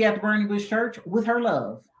stalked me at the Burning Bush Church with her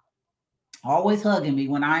love. Always hugging me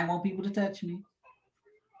when I didn't want people to touch me.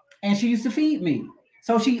 And she used to feed me.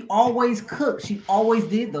 So she always cooked. She always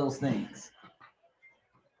did those things.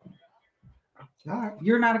 All right.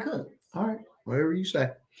 You're not a cook. All right. Whatever you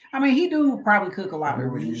say. I mean, he do probably cook a lot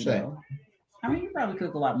Whatever more than you say. Though. I mean, you probably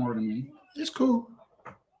cook a lot more than me. It's cool.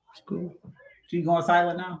 It's cool. So you going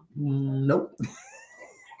silent now? Nope.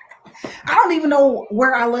 I don't even know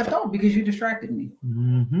where I left off because you distracted me.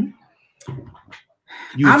 Mm-hmm.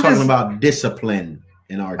 You were talking about discipline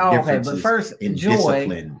and our differences. Okay, but first, in Joy.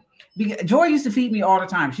 Discipline. Joy used to feed me all the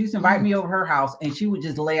time. She used to invite me over her house, and she would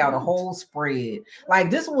just lay out a whole spread. Like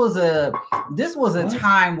this was a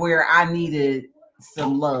time where I needed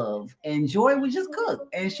some love, and Joy would just cook,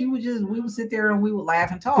 and we would sit there and we would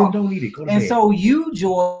laugh and talk. Don't eat it. Go to and bed. So you,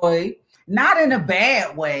 Joy, not in a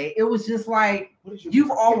bad way. It was just like you've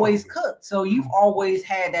always cooked, so you've always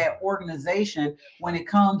had that organization when it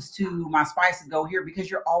comes to my spices go here because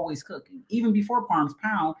you're always cooking. Even before Parms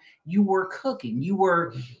Pound, you were cooking. You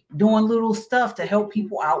were doing little stuff to help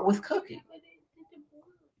people out with cooking.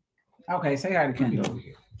 Okay, say hi to Kendall.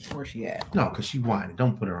 Where's she at? No, because she whining.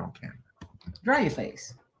 Don't put her on camera. Dry your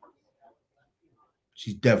face.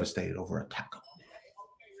 She's devastated over a taco.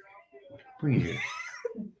 Bring it here.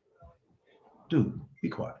 Dude, be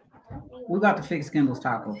quiet. We got to fix Kendall's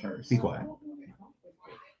taco first. Be quiet.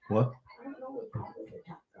 What?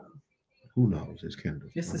 Who knows? It's Kendall.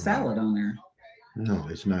 It's the salad on there. No,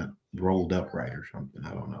 it's not rolled up right or something.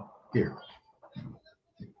 I don't know. Here.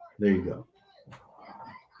 There you go.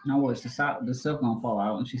 No, watch the silk gonna fall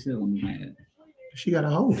out and she's still gonna be mad. She gotta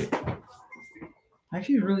hold it. Like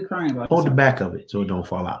she's really crying about Hold the back of it so it don't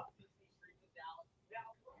fall out.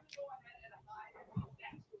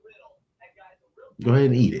 Go ahead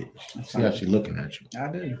and eat it. See how she's looking at you. I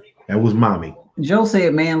do. That was mommy. Joe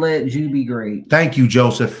said, man, let you be great. Thank you,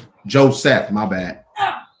 Joseph. Joseph, my bad.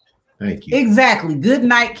 Thank you. Exactly. Good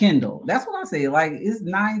night, Kendall. That's what I said. Like, it's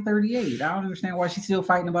 9:38. I don't understand why she's still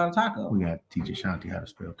fighting about a taco. We got to teach Ashanti how to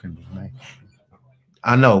spell Kendall's name.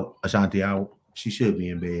 I know, Ashanti, she should be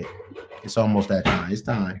in bed. It's almost that time. It's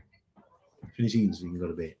time. Finish eating so you can go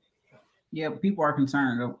to bed. Yeah, people are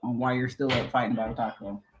concerned on why you're still up fighting about a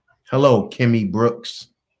taco. Hello, Kimmy Brooks.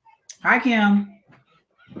 Hi, Kim.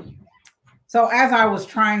 So as I was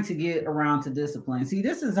trying to get around to discipline, see,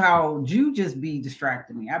 this is how you just be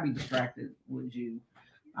distracting me. I be distracted with you.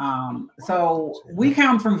 So we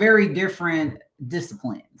come from very different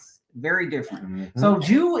disciplines, very different. Mm-hmm. So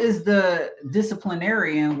Jew is the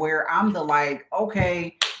disciplinarian where I'm the like,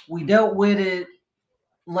 okay, we dealt with it.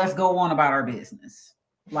 Let's go on about our business.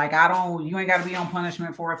 Like, you ain't got to be on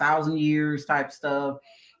punishment for 1,000 years type stuff.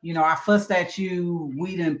 I fussed at you.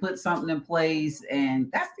 We didn't put something in place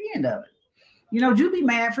and that's the end of it. You be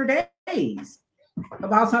mad for days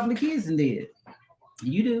about something the kids did.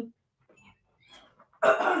 You do.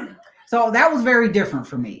 So that was very different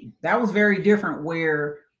for me. That was very different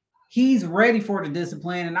where he's ready for the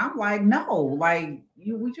discipline. And I'm like, no, like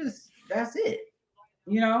that's it.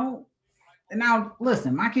 And now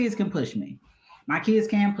listen, my kids can push me. My kids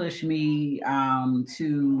can push me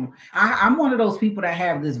to. I'm one of those people that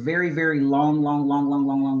have this very, very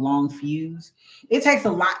long fuse. It takes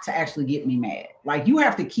a lot to actually get me mad. Like you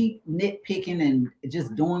have to keep nitpicking and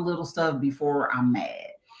just doing little stuff before I'm mad.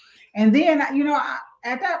 And then,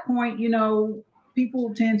 at that point,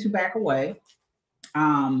 people tend to back away.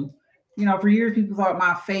 Um, for years, people thought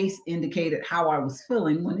my face indicated how I was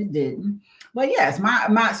feeling when it didn't. But yes,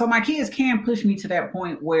 my kids can push me to that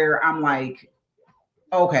point where I'm like,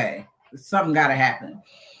 okay, something got to happen.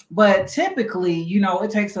 But typically,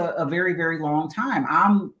 it takes a very, very long time.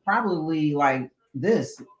 I'm probably like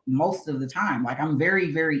this most of the time. Like I'm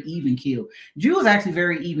very, very even keeled. Jew is actually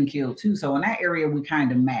very even keeled too. So in that area, we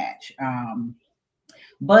kind of match.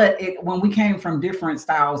 But when we came from different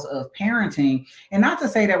styles of parenting, and not to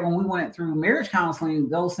say that when we went through marriage counseling,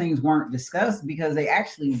 those things weren't discussed because they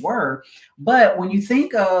actually were. But when you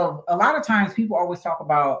think of a lot of times, people always talk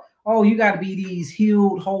about, oh, you got to be these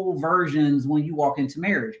healed, whole versions when you walk into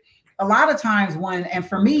marriage. A lot of times, and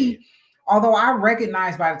for me, although I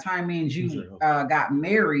recognized by the time me and you got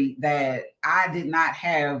married that I did not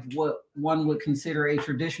have what one would consider a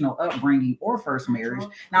traditional upbringing or first marriage.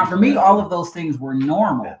 Now, for me, all of those things were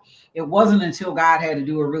normal. It wasn't until God had to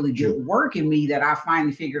do a really good work in me that I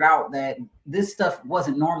finally figured out that this stuff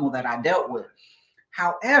wasn't normal that I dealt with.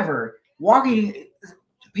 However,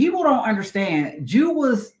 people don't understand. Jew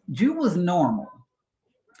was normal.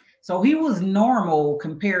 So he was normal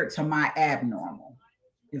compared to my abnormal,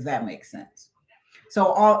 if that makes sense.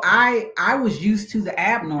 So I was used to the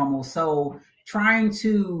abnormal. So trying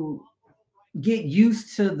to get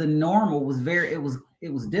used to the normal was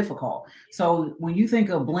it was difficult. So when you think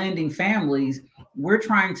of blending families, we're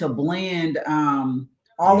trying to blend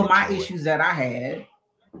all of my issues that I had,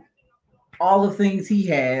 all the things he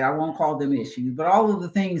had. I won't call them issues, but all of the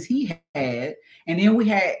things he had, and then we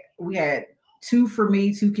had two for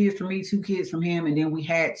me, 2 kids for me, 2 kids from him, and then we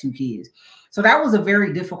had 2 kids. So that was a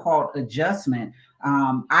very difficult adjustment.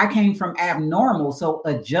 I came from abnormal, so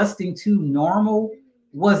adjusting to normal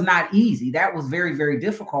was not easy. That was very, very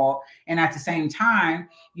difficult. And at the same time,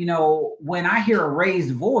 when I hear a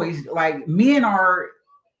raised voice, like men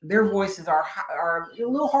their voices are a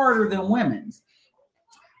little harder than women's.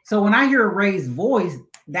 So when I hear a raised voice,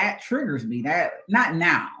 that triggers me. That not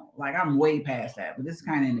now, like I'm way past that, but this is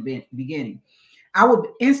kind of in the beginning. I would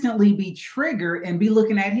instantly be triggered and be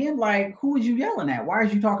looking at him like, "Who is you yelling at? Why are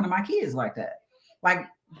you talking to my kids like that?" Like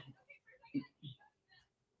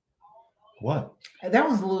what? That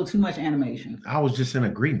was a little too much animation. I was just in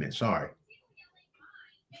agreement. Sorry.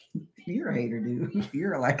 You're a hater, dude.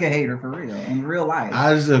 You're like a hater for real in real life.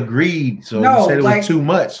 I just agreed. So No, you said it was too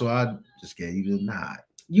much, so I just gave you the nod.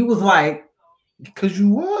 You was like, because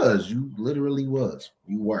you literally was.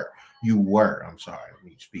 You were. I'm sorry. Let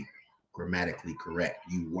me speak grammatically correct.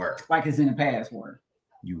 You were. Like it's in the past word.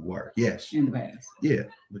 You were. Yes. In the past. Yeah,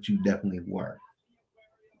 but you definitely were.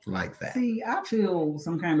 Like that. See, I feel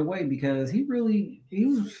some kind of way because he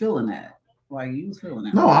was feeling that. Like he was feeling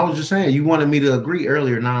that. No, I was just saying you wanted me to agree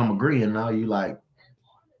earlier. Now I'm agreeing. Now you like,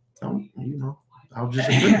 don't I was just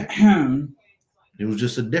agreeing. It was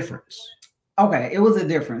just a difference. Okay, it was a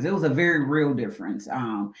difference. It was a very real difference.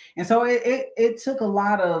 And so it took a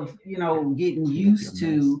lot of getting used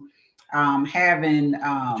to having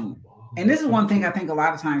and this is one thing I think a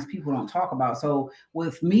lot of times people don't talk about. So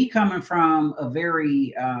with me coming from a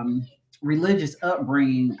very religious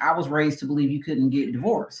upbringing, I was raised to believe you couldn't get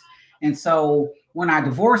divorced. And so when I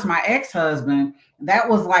divorced my ex-husband, that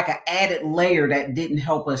was like an added layer that didn't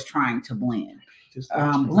help us trying to blend.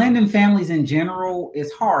 Blending families in general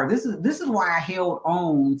is hard. This is why I held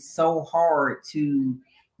on so hard to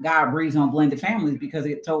God Breathes on Blended Families, because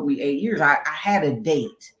it told me 8 years. I had a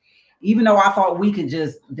date. Even though I thought we could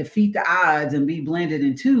just defeat the odds and be blended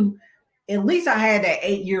in two, at least I had that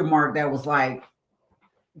 8-year mark that was like,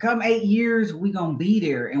 come 8 years, we gonna be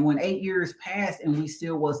there. And when 8 years passed and we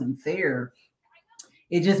still wasn't there,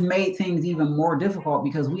 it just made things even more difficult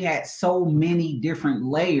because we had so many different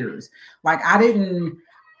layers. Like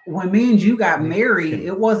when me and you got married,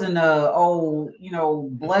 it wasn't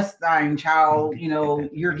bless thine child,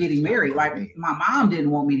 you're getting married. Like my mom didn't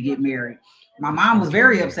want me to get married. My mom was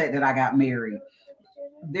very upset that I got married.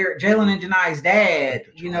 Jalen and Janai's dad,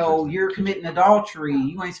 you're committing adultery.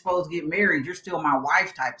 You ain't supposed to get married. You're still my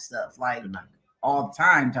wife type stuff, like all the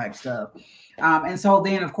time type stuff. And so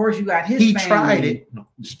then, of course, you got his family. He tried it. No,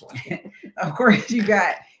 of course, you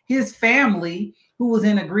got his family who was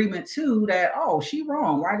in agreement too that, oh, she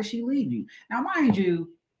wrong. Why did she leave you? Now, mind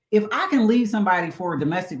you, if I can leave somebody for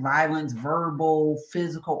domestic violence, verbal,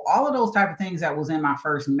 physical, all of those type of things that was in my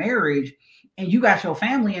first marriage, and you got your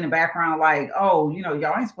family in the background, like, oh,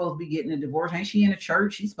 y'all ain't supposed to be getting a divorce. Ain't she in the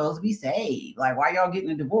church? She's supposed to be saved. Like, why y'all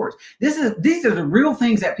getting a divorce? These are the real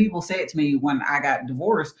things that people said to me when I got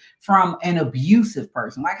divorced from an abusive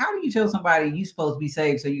person. Like, how do you tell somebody you supposed to be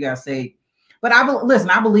saved, so you got saved? But listen,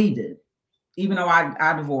 I believed it, even though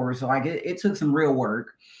I divorced. So like it took some real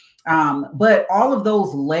work. But all of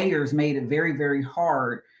those layers made it very, very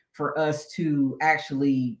hard for us to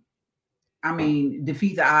actually,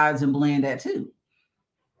 defeat the odds and blend that too,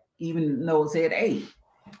 even though it said eight.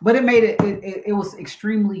 But it made it was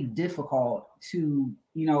extremely difficult to,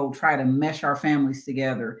 try to mesh our families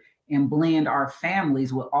together and blend our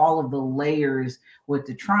families with all of the layers, with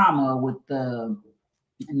the trauma, with the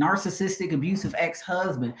narcissistic, abusive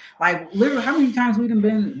ex-husband. Like, literally, how many times we've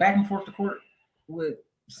been back and forth to court with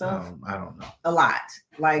stuff? I don't know. A lot.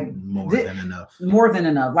 Like, more than enough. More than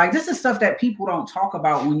enough. Like, this is stuff that people don't talk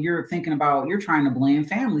about when you're thinking about, you're trying to blend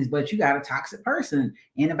families, but you got a toxic person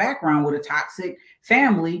in the background with a toxic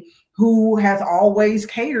family who has always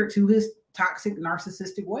catered to his toxic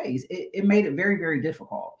narcissistic ways. It made it very, very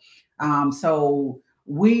difficult. So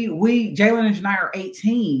we Jalen and Janai are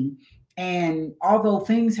 18, and although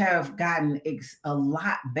things have gotten a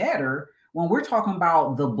lot better, when we're talking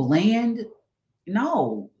about the blend,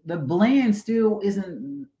 no, the blend still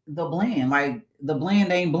isn't the blend. Like, the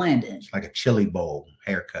blend ain't blending. It's like a chili bowl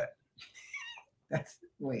haircut. That's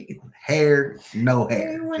wait. Hair, no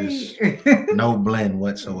hair. Just no blend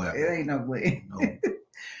whatsoever. It ain't no blend. No.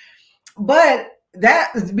 But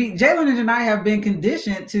Jalen and Janai have been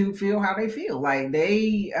conditioned to feel how they feel. Like,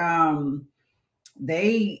 they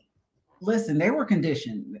listen, they were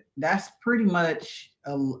conditioned. That's pretty much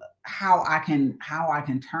how I can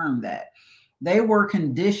term that. They were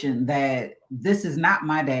conditioned that this is not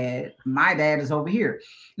my dad. My dad is over here.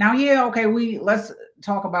 Now, yeah, okay, let's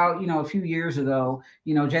talk about, a few years ago,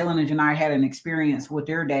 Jalen and Janai had an experience with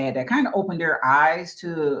their dad that kind of opened their eyes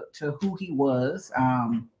to who he was.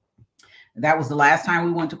 That was the last time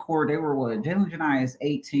we went to court. They were what? Jalen and Janai is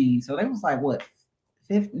 18. So they was like, what,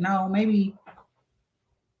 50? No, maybe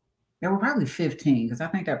they were probably 15, because I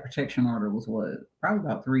think that protection order was probably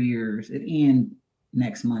about 3 years. It ends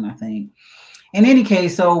next month, I think. In any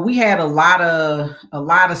case, so we had a lot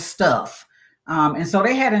of stuff. And so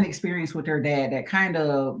they had an experience with their dad that kind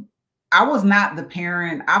of, I was not the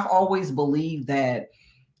parent. I've always believed that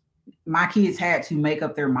my kids had to make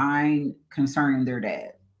up their mind concerning their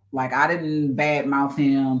dad. Like, I didn't badmouth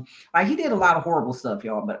him. Like, he did a lot of horrible stuff,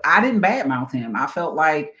 y'all, but I didn't badmouth him. I felt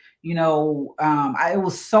like, it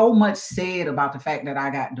was so much said about the fact that I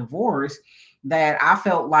got divorced that I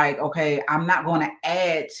felt like, okay, I'm not going to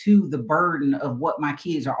add to the burden of what my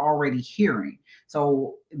kids are already hearing.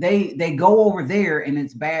 So they go over there and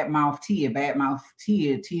it's badmouth Tia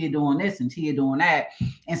doing this and Tia doing that.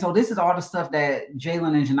 And so this is all the stuff that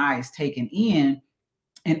Jalen and Janai is taking in.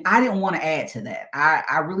 And I didn't want to add to that.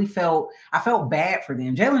 I really felt bad for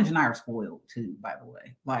them. Jalen and Janai are spoiled too, by the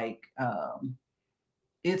way. Like, I'm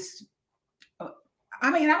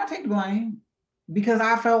gonna take the blame, because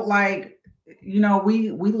I felt like,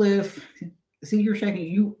 we live. See, you're shaking.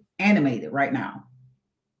 You animated right now.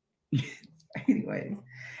 Anyways,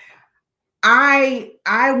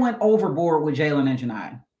 I went overboard with Jalen and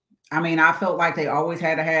Janai. I felt like they always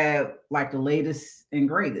had to have like the latest and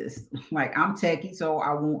greatest. Like, I'm techie, so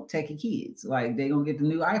I want techie kids. Like, they're gonna get the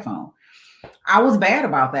new iPhone. I was bad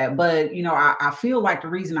about that, but I feel like the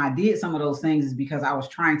reason I did some of those things is because I was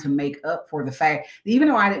trying to make up for the fact that even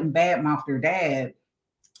though I didn't badmouth their dad,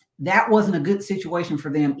 that wasn't a good situation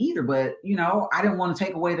for them either. But I didn't want to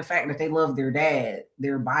take away the fact that they loved their dad,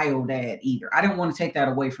 their bio dad, either. I didn't want to take that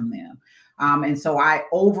away from them. And so I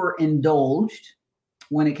overindulged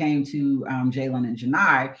when it came to Jalen and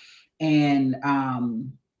Janai. And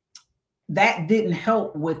that didn't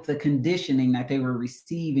help with the conditioning that they were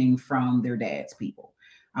receiving from their dad's people.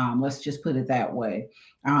 Let's just put it that way.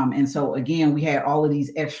 And so, again, we had all of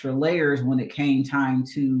these extra layers when it came time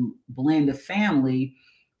to blend a family,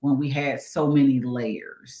 when we had so many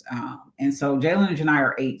layers. And so Jalen and Janai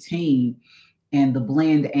are 18, and the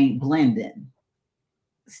blend ain't blending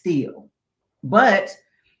still. But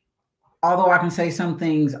although I can say some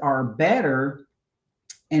things are better,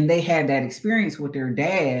 and they had that experience with their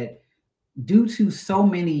dad due to so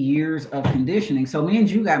many years of conditioning. So me and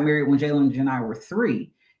you got married when Jalen and I were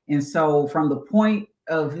 3. And so from the point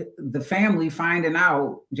of the family finding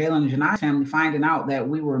out, Jalen and Janai's family finding out that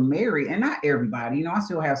we were married, and not everybody, I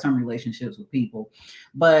still have some relationships with people,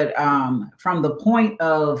 but from the point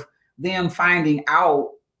of them finding out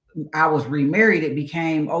I was remarried, it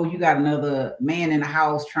became, oh, you got another man in the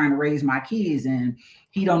house trying to raise my kids, and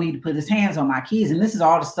he don't need to put his hands on my kids. And this is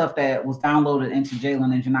all the stuff that was downloaded into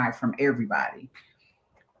Jalen and Janai from everybody.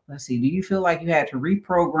 Let's see. Do you feel like you had to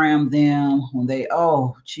reprogram them when they?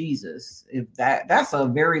 Oh, Jesus! If that's a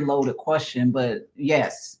very loaded question, but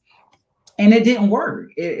yes, and it didn't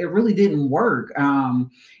work. It really didn't work.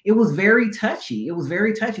 It was very touchy. It was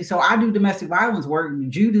very touchy. So I do domestic violence work.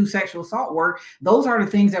 You do sexual assault work. Those are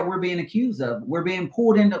the things that we're being accused of. We're being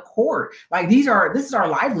pulled into court. Like this is our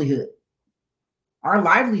livelihood. Our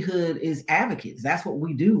livelihood is advocates. That's what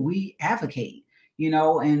we do. We advocate,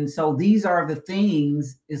 and so these are the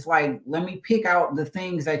things. It's like, let me pick out the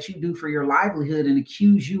things that you do for your livelihood and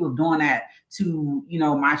accuse you of doing that to,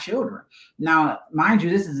 my children. Now, mind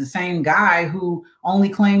you, this is the same guy who only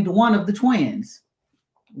claimed one of the twins.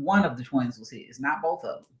 One of the twins was his, not both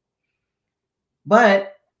of them.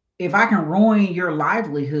 But if I can ruin your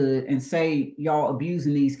livelihood and say y'all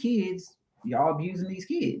abusing these kids, y'all abusing these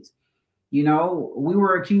kids. We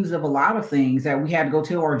were accused of a lot of things that we had to go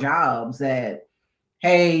to our jobs that,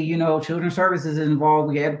 hey, children's services is involved.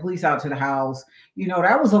 We had the police out to the house.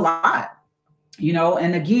 That was a lot,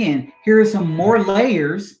 and again, here are some more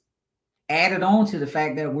layers added on to the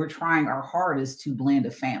fact that we're trying our hardest to blend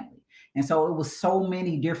a family. And so it was so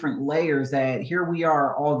many different layers that here we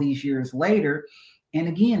are all these years later. And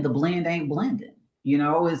again, the blend ain't blending.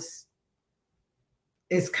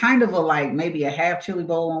 It's kind of a like maybe a half chili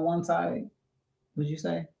bowl on one side, would you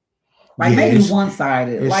say? Like maybe one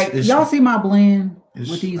sided. Like y'all see my blend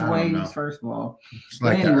with these waves, first of all. It's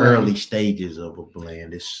like the early stages of a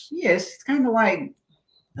blend. It's kind of like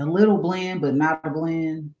a little blend, but not a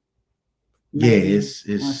blend. Maybe. Yeah, it's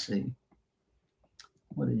let's see.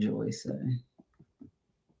 What did Joy say?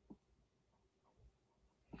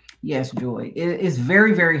 Yes, Joy. It's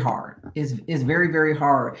very, very hard. It's very, very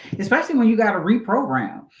hard, especially when you got to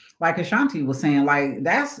reprogram. Like Ashanti was saying, like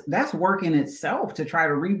that's work in itself to try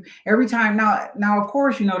to every time. Now, of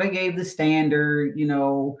course, they gave the standard.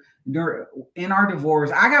 In our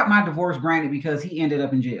divorce, I got my divorce granted because he ended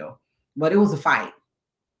up in jail, but it was a fight.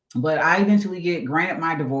 But I eventually get granted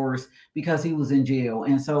my divorce because he was in jail,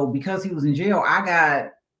 and so because he was in jail, I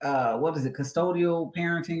got what is it, custodial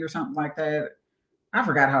parenting or something like that. I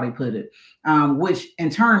forgot how they put it, which in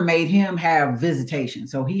turn made him have visitation.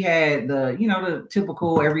 So he had the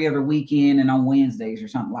typical every other weekend and on Wednesdays or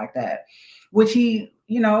something like that, which he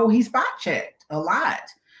spot checked a lot.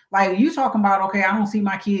 Like you talking about, okay, I don't see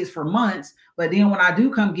my kids for months, but then when I do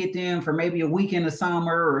come get them for maybe a weekend of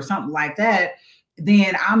summer or something like that,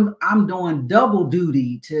 then I'm doing double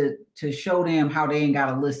duty to show them how they ain't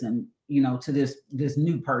got to listen to this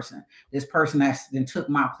new person, this person that's then took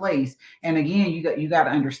my place. And again, you got to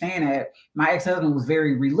understand that my ex-husband was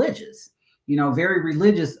very religious, very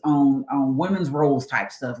religious on women's roles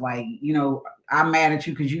type stuff. Like, I'm mad at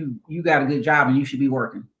you because you got a good job and you should be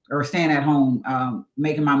working or staying at home,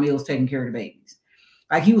 making my meals, taking care of the babies.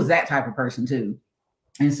 Like he was that type of person too.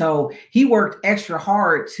 And so he worked extra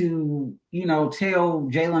hard to, tell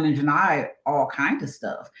Jalen and Janai all kinds of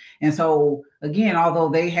stuff. And so again, although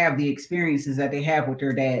they have the experiences that they have with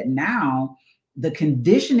their dad now, the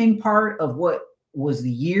conditioning part of what was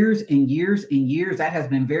years and years and years, that has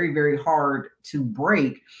been very, very hard to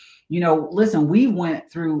break. Listen, we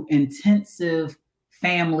went through intensive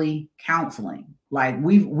family counseling. Like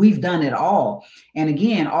we've done it all. And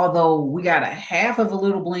again, although we got a half of a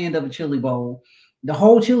little blend of a chili bowl, the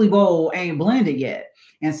whole chili bowl ain't blended yet.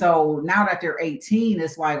 And so now that they're 18,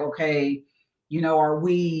 it's like, okay,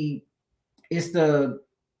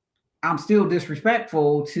 I'm still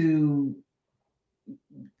disrespectful to,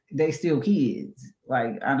 they still kids.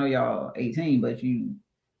 Like I know y'all 18, but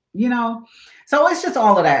so it's just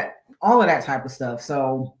all of that type of stuff.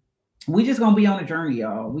 So we just gonna be on a journey,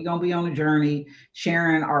 y'all. We gonna be on a journey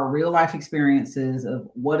sharing our real life experiences of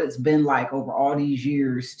what it's been like over all these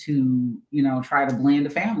years to, try to blend a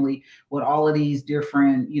family with all of these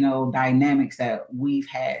different, dynamics that we've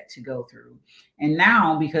had to go through. And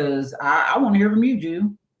now, because I want to hear from you,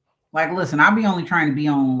 Ju. Like, listen, I'll be only trying to be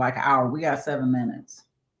on like an hour. We got 7 minutes.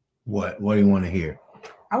 What do you want to hear?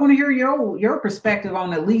 I want to hear your perspective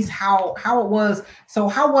on at least how it was. So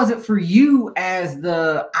how was it for you as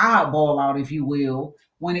the oddball out, if you will,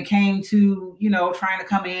 when it came to, trying to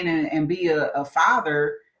come in and be a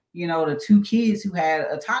father, to two kids who had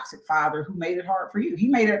a toxic father who made it hard for you? He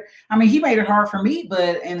made it hard for me,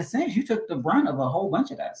 but in a sense, you took the brunt of a whole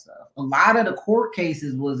bunch of that stuff. A lot of the court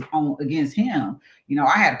cases was against him.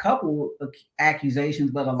 I had a couple of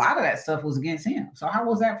accusations, but a lot of that stuff was against him. So how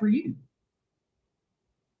was that for you?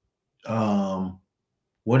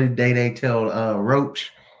 What did they tell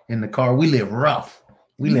Roach in the car. We live rough.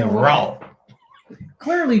 We You know live what? raw.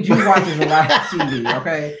 Clearly, Jew watches a lot of TV.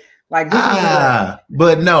 Okay, like this was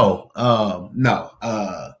But no, no.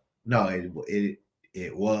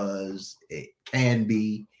 It can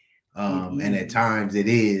be, and at is. times it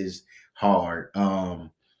is hard,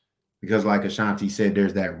 because like Ashanti said,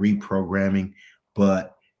 there's that reprogramming,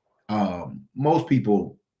 but most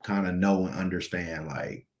people kind of know and understand,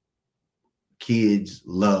 like, kids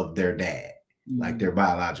love their dad, like their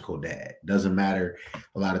biological dad. Doesn't matter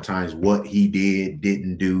a lot of times what he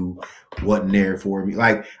didn't do, wasn't there for me.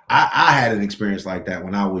 Like I had an experience like that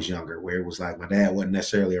when I was younger, where it was like my dad wasn't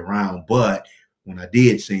necessarily around, but when I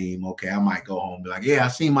did see him, okay, I might go home and be like, yeah, I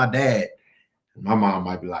seen my dad. My mom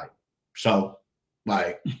might be like, so,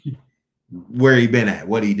 like, where he been at?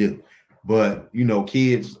 What he do? But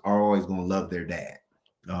kids are always gonna love their dad.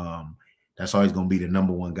 That's always gonna be the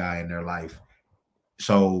number one guy in their life.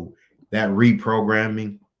 So that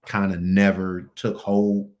reprogramming kind of never took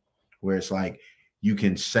hold, where it's like you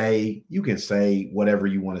can say whatever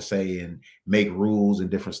you want to say and make rules and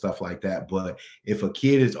different stuff like that. But if a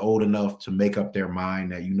kid is old enough to make up their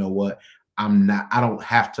mind that, what, I don't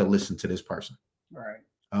have to listen to this person. Right.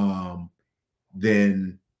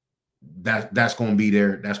 Then that's gonna be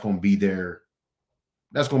their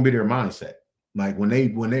mindset. Like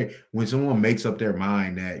when someone makes up their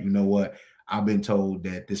mind that, what, I've been told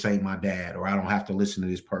that this ain't my dad, or I don't have to listen to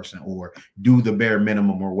this person, or do the bare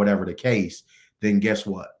minimum, or whatever the case, then guess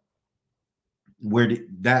what?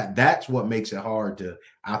 That's what makes it hard to,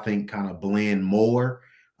 I think, kind of blend more,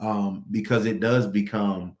 because it does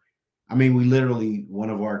become. I mean, one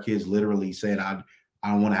of our kids literally said, I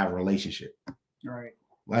don't want to have a relationship. Right.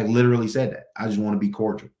 Like, literally said that. I just want to be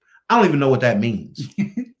cordial. I don't even know what that means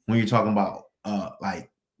when you're talking about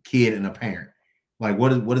like kid and a parent. Like, what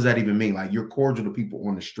does that even mean? Like, you're cordial to people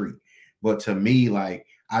on the street, but to me, like,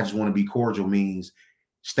 I just want to be cordial means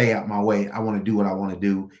stay out my way. I want to do what I want to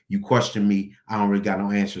do. You question me, I don't really got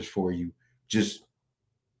no answers for you. Just,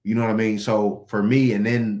 you know what I mean? So for me, and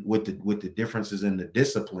then with the differences in the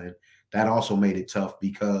discipline, that also made it tough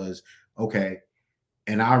because, okay,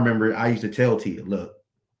 and I remember I used to tell Tia, look,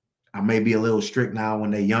 I may be a little strict now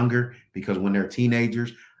when they're younger, because when they're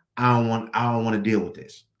teenagers, I don't want to deal with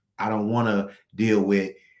this. I don't want to deal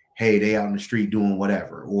with, hey, they out in the street doing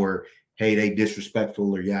whatever, or hey, they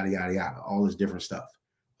disrespectful, or yada yada yada, all this different stuff.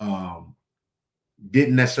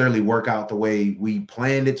 Didn't necessarily work out the way we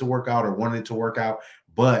planned it to work out or wanted it to work out,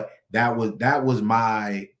 but that was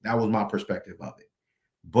my perspective of it.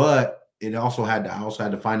 But I also had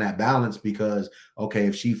to find that balance, because, okay,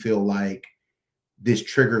 if she feel like this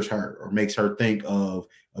triggers her or makes her think of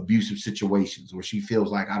abusive situations, or she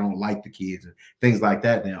feels like I don't like the kids and things like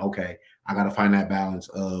that, then okay, I got to find that balance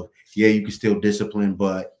of, yeah, you can still discipline,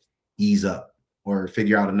 but ease up, or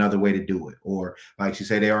figure out another way to do it. Or like she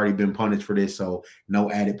said, they already been punished for this, so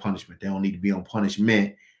no added punishment. They don't need to be on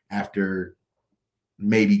punishment after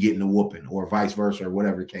maybe getting a whooping, or vice versa, or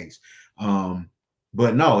whatever the case.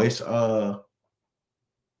 But no, it's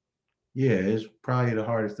yeah, it's probably the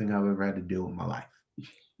hardest thing I've ever had to deal with in my life.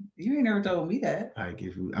 You ain't never told me that. Like,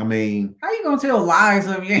 I mean, how you gonna tell lies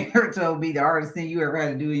if you ain't never told me the hardest thing you ever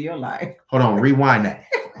had to do in your life? Hold on, rewind that.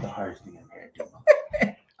 The hardest thing I ever had to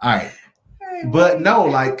do. All right, but no,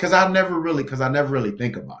 like, because I never really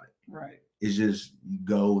think about it. Right. It's just you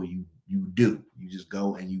go, you do, you just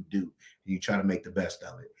go and you do, and you try to make the best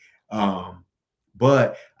of it.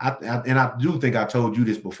 But I do think I told you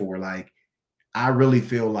this before. Like, I really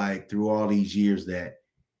feel like through all these years that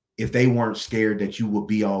if they weren't scared that you would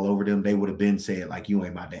be all over them, they would have been said, like, you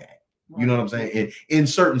ain't my dad. Right. You know what I'm saying? In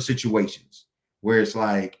certain situations where it's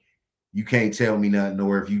like, you can't tell me nothing,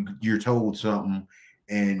 or if you're told something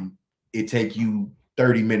and it take you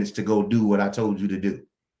 30 minutes to go do what I told you to do,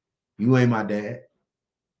 you ain't my dad.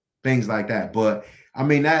 Things like that. But I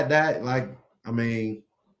mean, that like, I mean,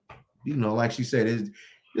 like she said,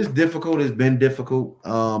 it's difficult. It's been difficult.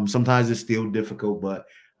 Sometimes it's still difficult, but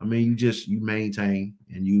I mean, you maintain,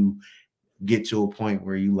 and you get to a point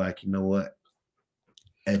where you like, you know what?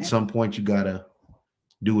 At some point, you gotta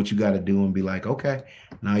do what you gotta do and be like, okay,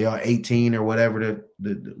 now y'all 18 or whatever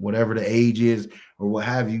whatever the age is, or what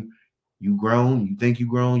have you. You grown. You think you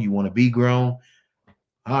grown. You want to be grown.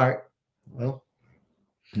 All right. Well,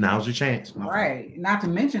 now's your chance. Right. Friend. Not to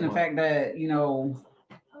mention the fact that, can we go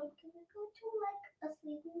to like a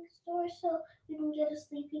sleeping store so you can get a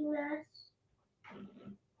sleeping mask?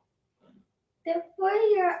 They're for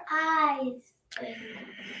your eyes.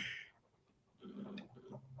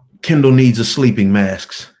 Kendall needs a sleeping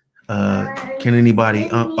mask. Can anybody?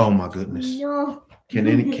 Oh my goodness. No.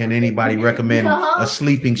 Can anybody recommend a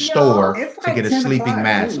sleeping store It's to like get a 10 sleeping o'clock,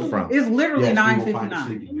 mask too. from? It's literally Yes, we will find a 9:59.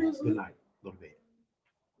 sleeping mask. Good night. Go to bed.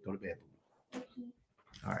 Go to bed.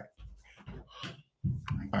 All right.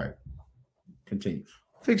 All right. Continue.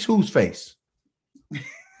 Fix whose face? Was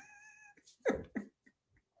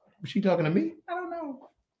she talking to me? I don't know.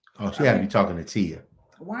 Oh, she had to be talking to Tia.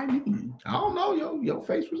 Why me? I don't know. Your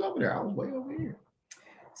face was over there. I was way over here.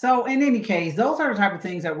 So in any case, those are the type of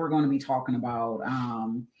things that we're going to be talking about.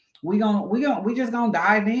 We just gonna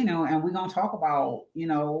dive in and we're gonna talk about,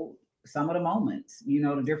 some of the moments,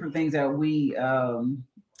 the different things that we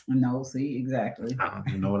no, see, exactly. I don't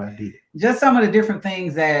even know what I did. Just some of the different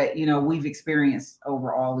things that we've experienced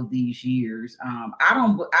over all of these years.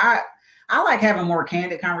 I like having more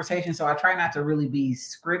candid conversations, so I try not to really be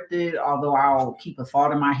scripted, although I'll keep a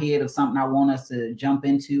thought in my head of something I want us to jump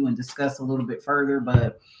into and discuss a little bit further.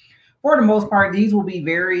 But for the most part, these will be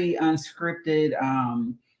very unscripted.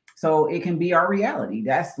 So it can be our reality.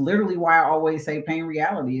 That's literally why I always say Payne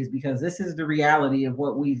Reality, is because this is the reality of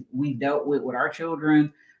what we've dealt with our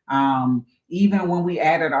children. Even when we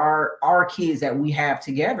added our kids that we have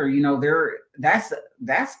together, that's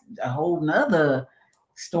a whole nother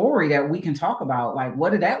story that we can talk about. Like,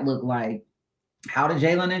 what did that look like? How did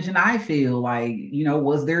Jalen and Janai feel? Like,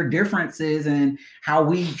 was there differences in how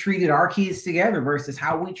we treated our kids together versus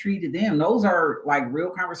how we treated them? Those are like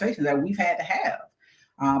real conversations that we've had to have.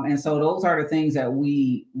 And so those are the things that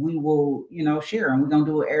we will, share, and we're going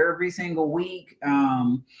to do it every single week.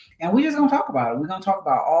 And we're just going to talk about it. We're going to talk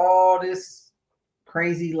about all this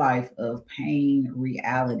crazy life of Payne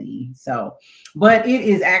Reality. So, but it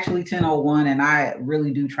is actually 10:01, and I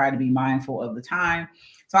really do try to be mindful of the time.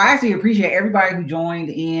 So I actually appreciate everybody who joined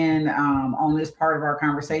in on this part of our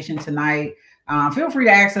conversation tonight. Feel free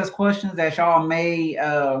to ask us questions that y'all may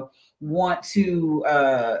want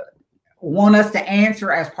us to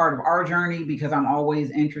answer as part of our journey, because I'm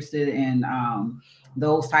always interested in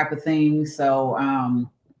those type of things. So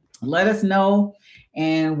let us know.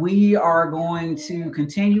 And we are going to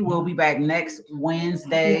continue. We'll be back next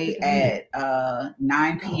Wednesday at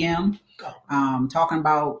 9 p.m. Talking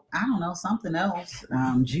about, I don't know, something else.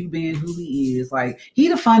 Jew being who he is. Like, he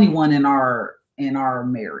the funny one in our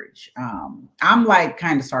marriage. I'm like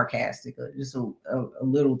kind of sarcastic, just a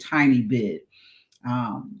little tiny bit.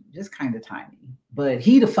 Just kind of tiny, but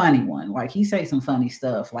he the funny one. Like, he say some funny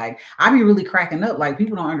stuff. Like, I be really cracking up. Like,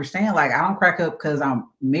 people don't understand. Like, I don't crack up because I'm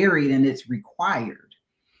married and it's required.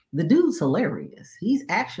 The dude's hilarious. He's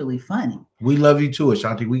actually funny. We love you too,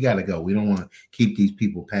 Ashanti. We gotta go. We don't want to keep these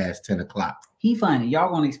people past 10 o'clock. He funny.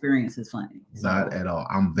 Y'all gonna experience his funny. Not at all.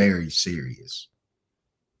 I'm very serious.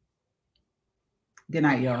 Good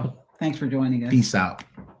night, y'all. Thanks for joining us. Peace out.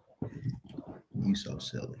 You so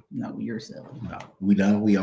silly. No, you're silly. No, we done. We